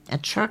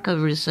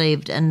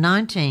received a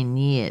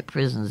 19-year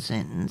prison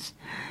sentence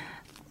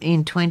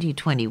in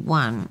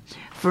 2021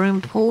 for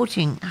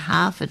importing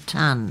half a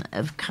tonne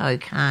of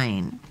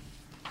cocaine.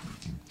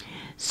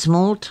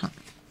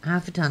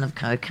 Half a tonne of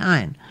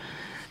cocaine.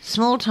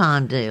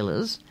 Small-time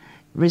dealers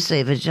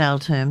receive a jail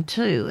term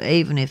too,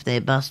 even if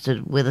they're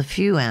busted with a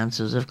few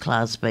ounces of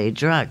Class B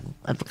drug.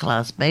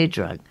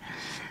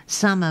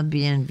 Summer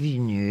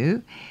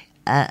Bienvenue,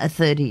 a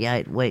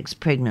 38 weeks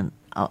pregnant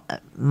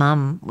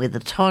mum with a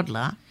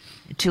toddler,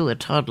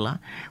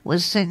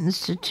 was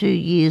sentenced to 2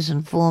 years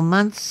and 4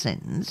 months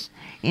sentence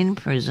in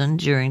prison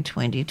during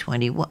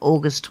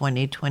August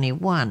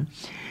 2021.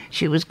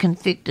 She was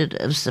convicted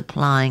of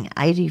supplying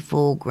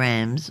 84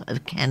 grams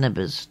of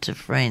cannabis to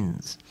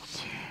friends.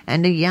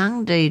 And a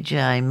young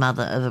DJ,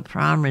 mother of a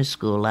primary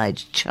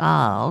school-aged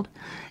child,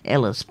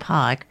 Ellis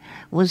Pike,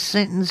 was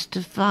sentenced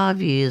to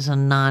 5 years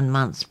and 9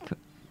 months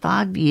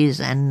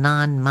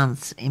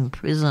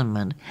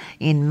imprisonment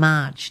in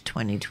March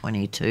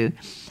 2022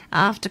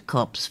 after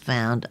cops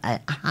found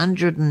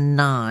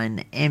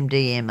 109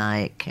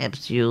 MDMA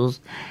capsules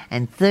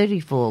and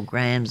 34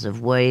 grams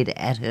of weed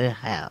at her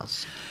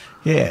house.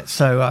 Yeah,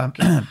 so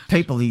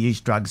people who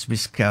use drugs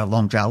risk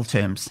long jail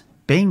terms.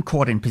 Being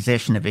caught in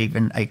possession of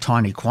even a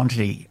tiny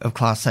quantity of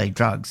Class A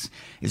drugs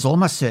is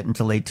almost certain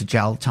to lead to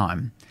jail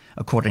time,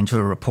 according to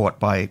a report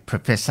by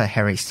Professor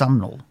Harry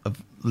Sumnall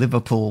of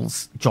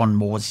Liverpool's John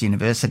Moores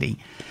University.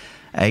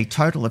 A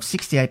total of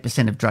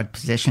 68% of drug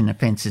possession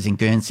offences in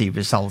Guernsey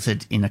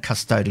resulted in a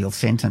custodial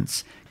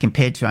sentence,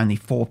 compared to only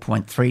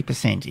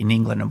 4.3% in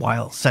England and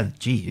Wales. So,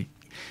 gee,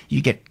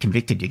 you get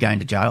convicted, you're going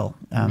to jail.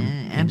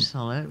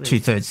 Absolutely.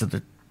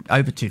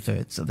 Over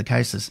two-thirds of the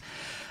cases.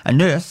 A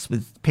nurse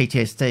with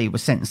PTSD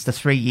was sentenced to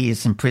 3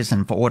 years in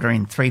prison for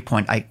ordering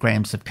 3.8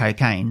 grams of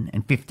cocaine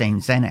and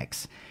 15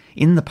 Xanax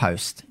in the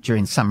post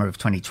during summer of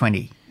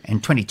 2020.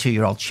 And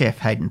 22-year-old chef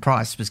Hayden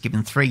Price was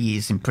given 3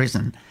 years in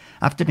prison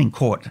after being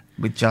caught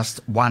with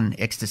just one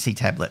ecstasy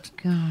tablet.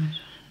 God.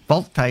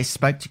 Voltface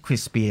spoke to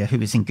Chris Beer, who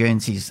was in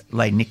Guernsey's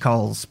Les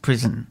Nicoles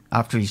prison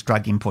after his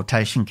drug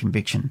importation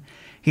conviction.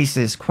 He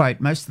says, quote,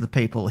 most of the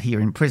people here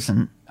in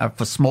prison are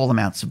for small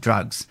amounts of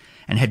drugs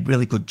and had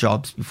really good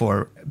jobs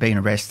before being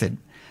arrested.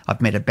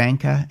 I've met a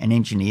banker, an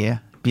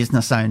engineer,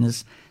 business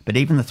owners, but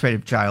even the threat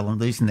of jail and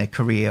losing their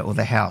career or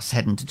their house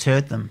hadn't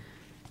deterred them.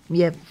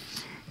 Yep.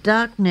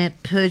 Darknet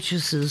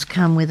purchases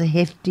come with a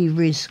hefty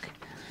risk.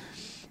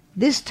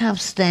 This tough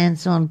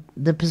stance on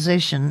the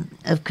possession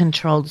of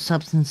controlled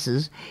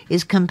substances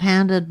is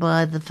compounded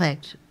by the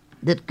fact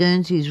that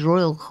Guernsey's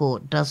Royal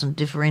Court doesn't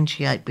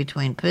differentiate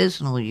between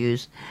personal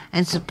use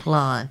and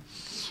supply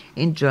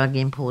in drug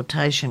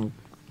importation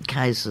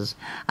cases,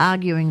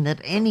 arguing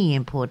that any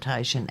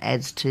importation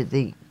adds to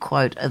the,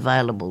 quote,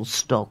 available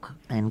stock,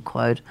 end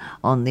quote,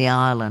 on the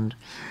island.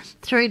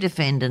 3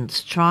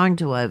 defendants trying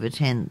to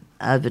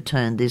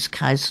overturn this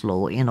case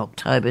law in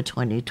October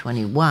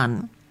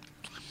 2021,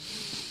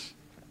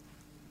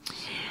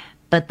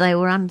 but they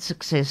were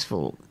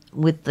unsuccessful,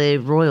 with the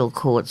Royal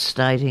Court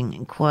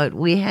stating, quote,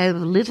 we have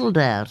little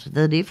doubt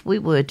that if we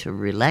were to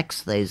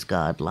relax these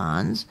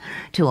guidelines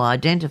to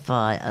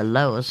identify a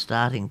lower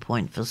starting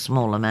point for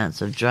small amounts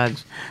of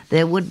drugs,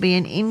 there would be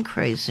an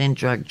increase in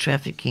drug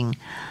trafficking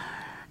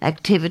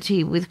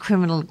activity, with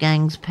criminal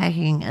gangs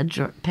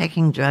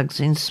packing drugs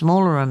in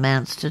smaller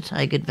amounts to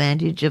take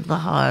advantage of the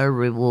higher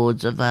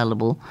rewards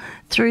available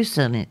through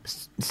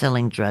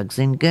selling drugs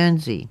in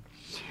Guernsey.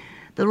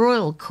 The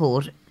Royal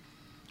Court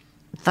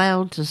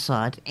failed to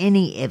cite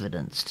any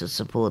evidence to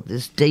support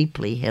this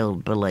deeply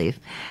held belief,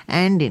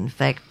 and in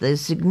fact there's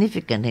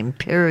significant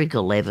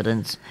empirical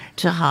evidence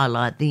to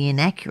highlight the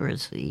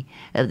inaccuracy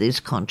of this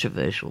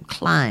controversial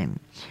claim.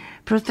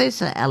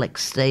 Professor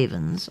Alex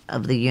Stevens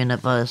of the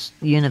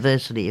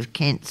University of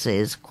Kent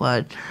says,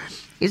 quote,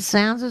 it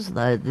sounds as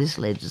though this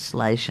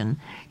legislation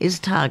is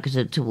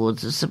targeted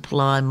towards a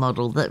supply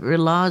model that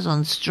relies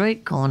on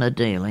street corner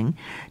dealing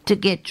to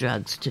get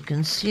drugs to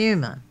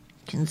consumers.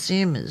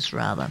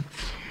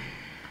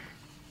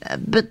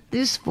 But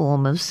this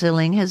form of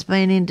selling has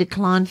been in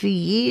decline for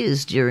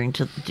years due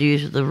to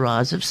the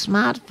rise of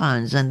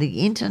smartphones and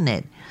the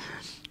internet.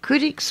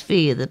 Critics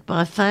fear that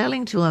by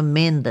failing to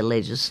amend the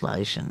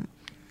legislation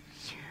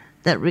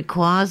that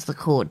requires the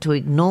court to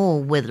ignore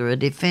whether a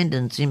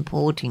defendant's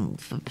importing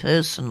for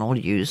personal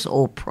use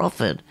or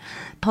profit,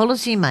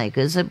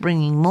 policymakers are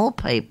bringing more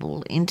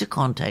people into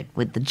contact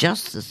with the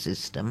justice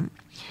system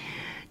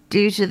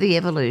due to the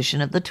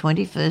evolution of the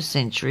 21st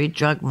century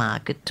drug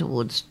market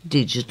towards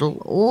digital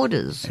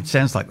orders. It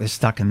sounds like they're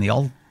stuck in the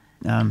old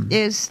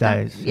days.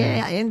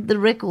 Yeah, and the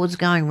record's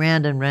going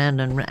round and round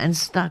and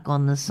stuck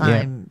on the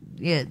same...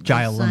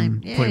 Jail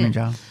them, put them in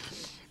jail.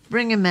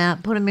 Bring them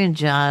out, put them in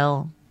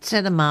jail,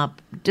 set them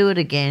up, do it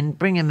again,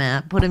 bring them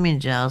out, put them in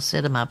jail,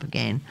 set them up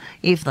again.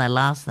 If they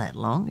last that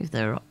long, if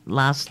they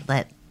last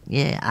that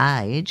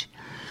age...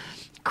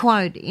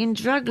 Quote, in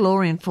drug law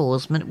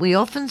enforcement, we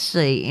often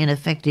see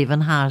ineffective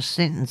and harsh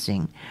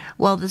sentencing,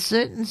 while the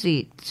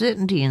certainty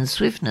and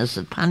swiftness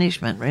of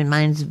punishment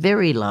remains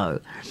very low.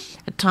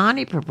 A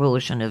tiny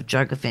proportion of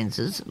drug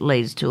offences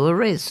leads to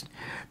arrest.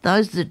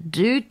 Those that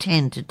do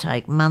tend to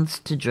take months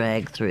to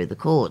drag through the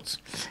courts,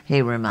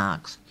 he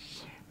remarks.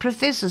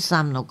 Professor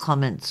Sumnall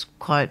comments,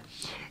 quote,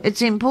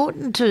 "It's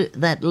important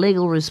that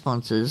legal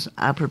responses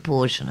are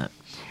proportionate,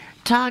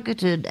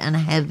 targeted and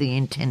have the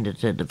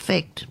intended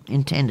effect.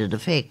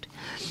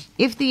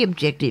 If the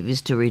objective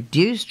is to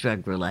reduce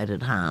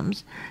drug-related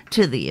harms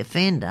to the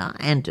offender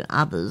and to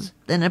others,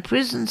 then a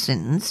prison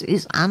sentence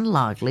is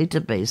unlikely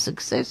to be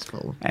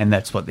successful." And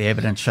that's what the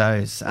evidence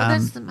shows. Well,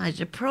 that's the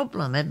major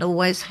problem. It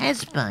always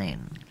has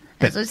been.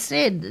 As I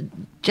said,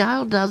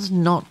 jail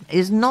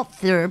is not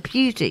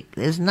therapeutic.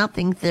 There's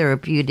nothing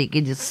therapeutic.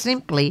 It is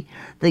simply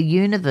the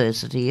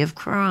university of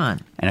crime.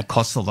 And it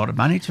costs a lot of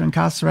money to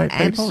incarcerate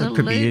people. Absolutely. It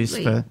could be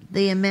used for...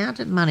 The amount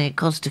of money it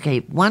costs to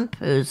keep one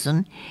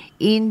person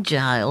in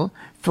jail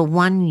for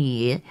 1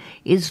 year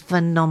is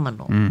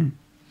phenomenal.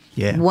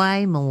 Yeah.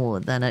 Way more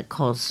than it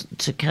costs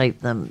to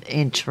keep them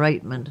in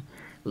treatment,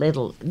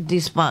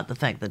 despite the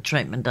fact that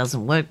treatment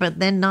doesn't work, but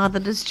then neither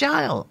does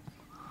jail.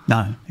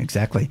 No,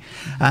 exactly.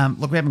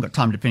 Look, we haven't got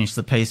time to finish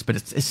the piece, but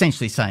it's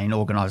essentially saying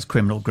organised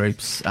criminal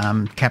groups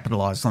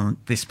capitalise on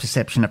this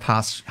perception of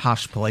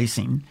harsh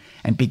policing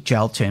and big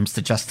jail terms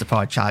to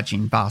justify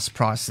charging vast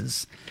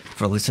prices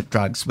for illicit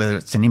drugs, whether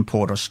it's an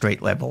import or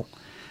street level.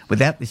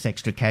 Without this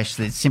extra cash,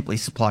 they simply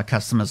supply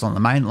customers on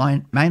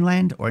the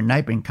mainland or in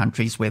neighbouring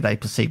countries where they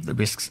perceive the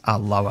risks are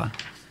lower.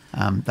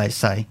 They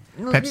say.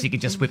 Perhaps you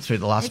could just whip through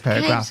the last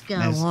paragraph. It keeps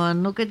going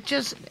on. Look, it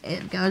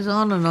goes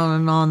on and on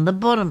and on.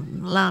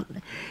 The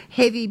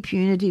heavy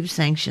punitive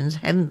sanctions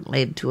haven't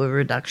led to a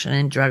reduction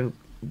in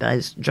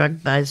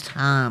drug-based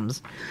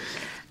harms.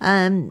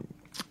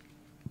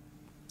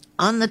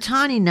 On the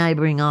tiny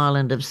neighbouring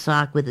island of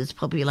Sark, with its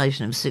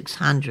population of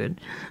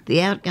 600,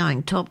 the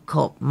outgoing top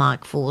cop,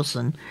 Mike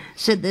Forson,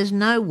 said there's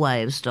no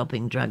way of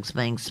stopping drugs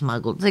being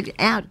smuggled. It's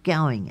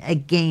outgoing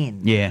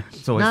again. Yeah.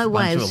 It's always no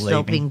way of leaving.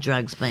 stopping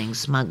drugs being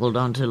smuggled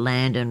onto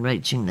land and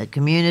reaching the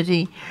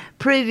community,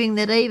 proving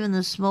that even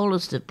the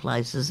smallest of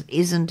places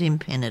isn't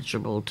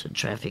impenetrable to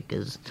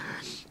traffickers.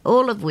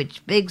 All of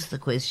which begs the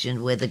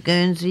question whether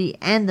Guernsey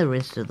and the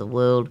rest of the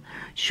world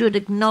should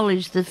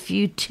acknowledge the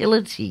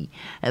futility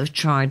of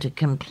trying to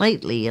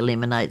completely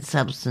eliminate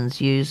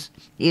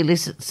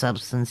illicit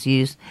substance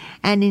use,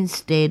 and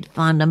instead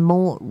find a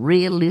more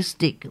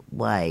realistic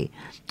way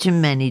to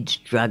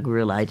manage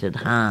drug-related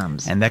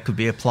harms. And that could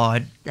be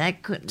applied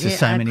to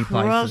so many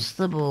places. Across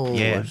the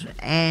board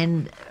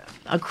and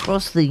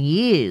across the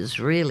years,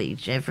 really,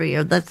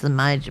 Jeffrey. That's the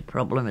major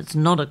problem. It's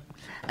not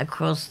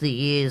across the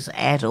years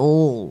at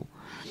all.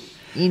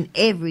 In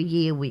every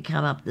year we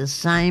come up the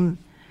same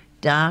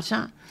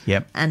data,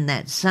 and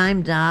that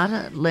same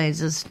data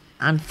leads us,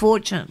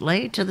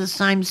 unfortunately, to the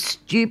same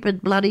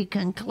stupid bloody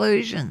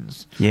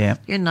conclusions. Yeah,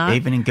 you know,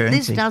 even in Guernsey.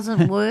 This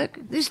doesn't work,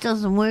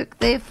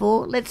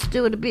 therefore let's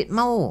do it a bit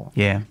more.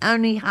 Yeah.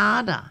 Only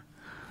harder.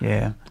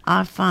 Yeah.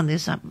 I find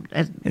this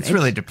it's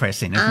really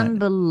depressing, isn't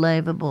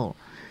unbelievable.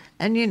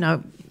 And, you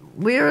know,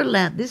 we're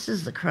allowed, this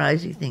is the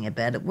crazy thing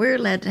about it, we're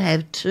allowed to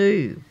have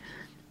 2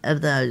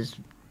 of those,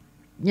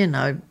 you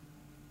know,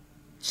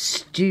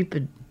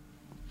 stupid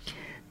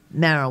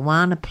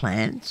marijuana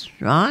plants,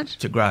 right?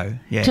 To grow,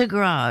 yeah. To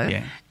grow.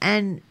 Yeah.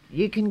 And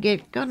you can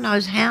get God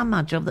knows how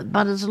much of it,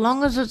 but as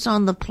long as it's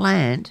on the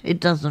plant, it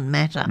doesn't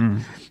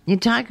matter. You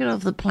take it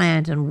off the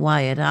plant and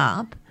weigh it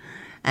up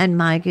and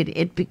make it,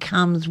 it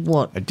becomes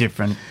what? A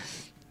different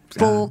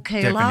 4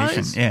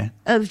 kilos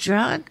of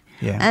drug.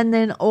 Yeah. And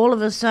then all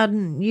of a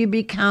sudden you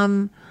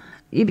become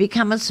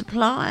a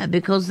supplier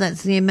because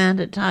that's the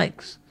amount it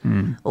takes.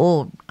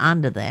 Or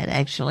under that,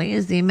 actually,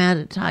 is the amount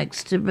it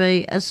takes to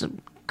be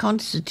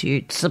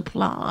constitute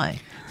supply.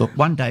 Look,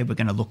 one day we're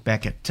going to look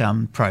back at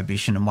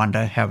Prohibition and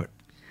wonder how it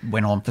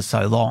went on for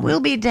so long.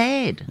 We'll be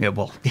dead. Yeah,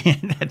 well, yeah,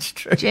 that's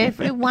true.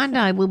 Jeffrey, one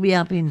day we'll be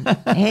up in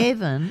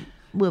heaven.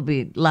 We'll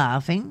be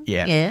laughing.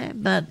 Yeah,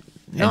 but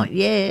not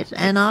yet.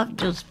 And I've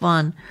just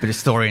find... But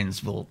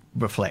historians will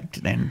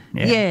reflect then.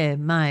 Yeah,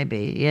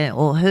 maybe. Yeah,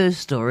 or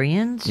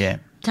historians. Yeah.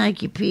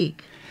 Take your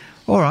pick.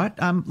 All right.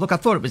 Look, I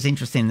thought it was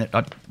interesting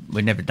that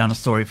we'd never done a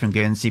story from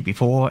Guernsey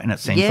before, and it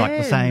seems like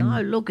the same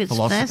it's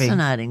philosophy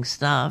fascinating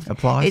stuff.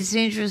 Applies. It's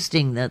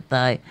interesting that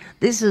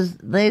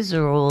these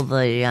are all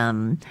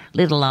the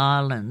little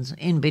islands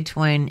in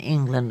between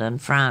England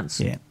and France.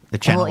 Yeah, the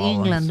Channel Islands. Or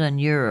England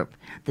and Europe,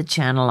 the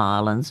Channel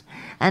Islands,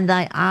 and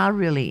they are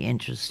really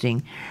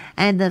interesting.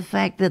 And the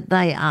fact that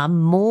they are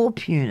more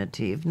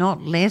punitive,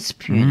 not less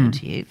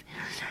punitive,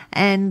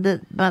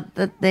 but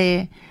that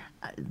they're...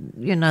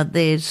 You know,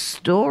 their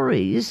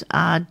stories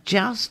are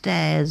just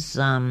as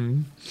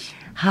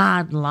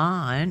hard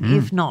line,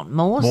 if not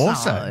more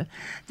so,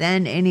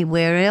 than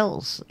anywhere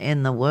else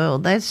in the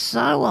world. They're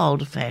so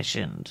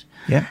old-fashioned.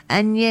 Yeah.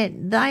 And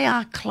yet they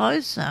are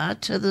closer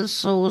to the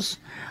source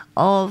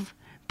of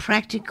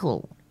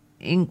practical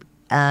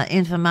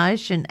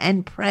information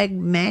and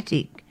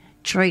pragmatic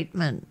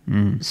treatment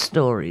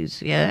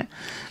stories, yeah?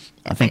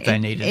 I think they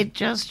needed... It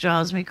just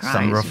drives me crazy.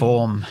 Some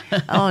reform.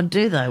 Oh,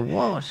 do they?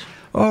 What?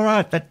 All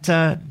right,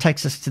 that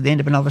takes us to the end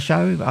of another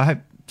show. I hope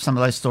some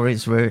of those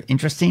stories were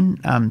interesting.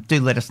 Do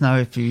let us know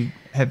if you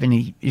have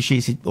any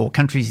issues or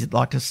countries you'd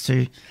like us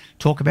to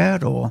talk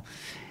about or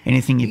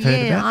anything you've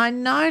heard about. Yeah, I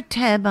know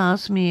Tab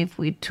asked me if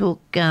we took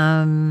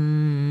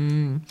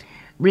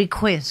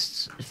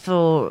requests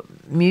for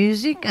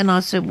music, and I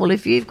said, well,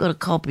 if you've got a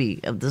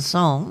copy of the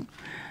song,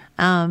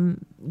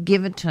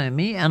 give it to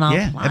me and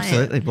I'll play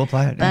absolutely. it. We'll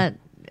play it. But,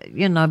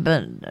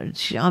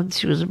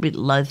 she was a bit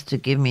loath to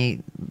give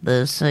me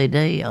the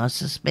CD, I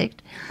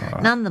suspect.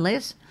 Right.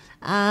 Nonetheless...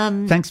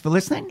 thanks for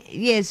listening.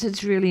 Yes,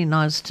 it's really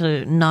nice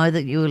to know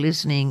that you are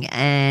listening,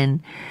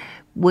 and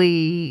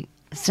we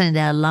send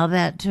our love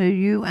out to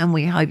you, and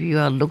we hope you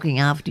are looking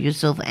after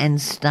yourself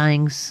and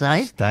staying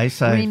safe. Stay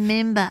safe.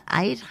 Remember,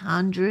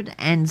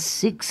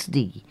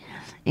 860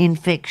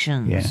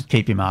 infections. Yeah,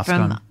 keep your mask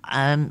from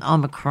on.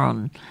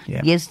 Omicron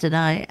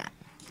yesterday,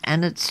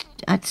 and it's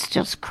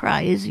just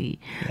crazy.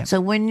 Yep.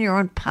 So when you're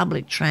on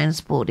public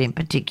transport in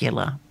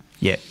particular...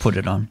 Yeah, put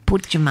it on.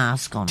 Put your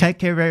mask on. Take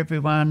care,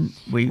 everyone.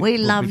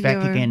 We'll love be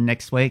back again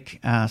next week.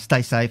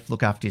 Stay safe,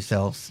 look after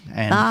yourselves.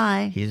 And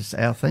bye. Here's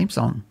our theme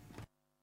song.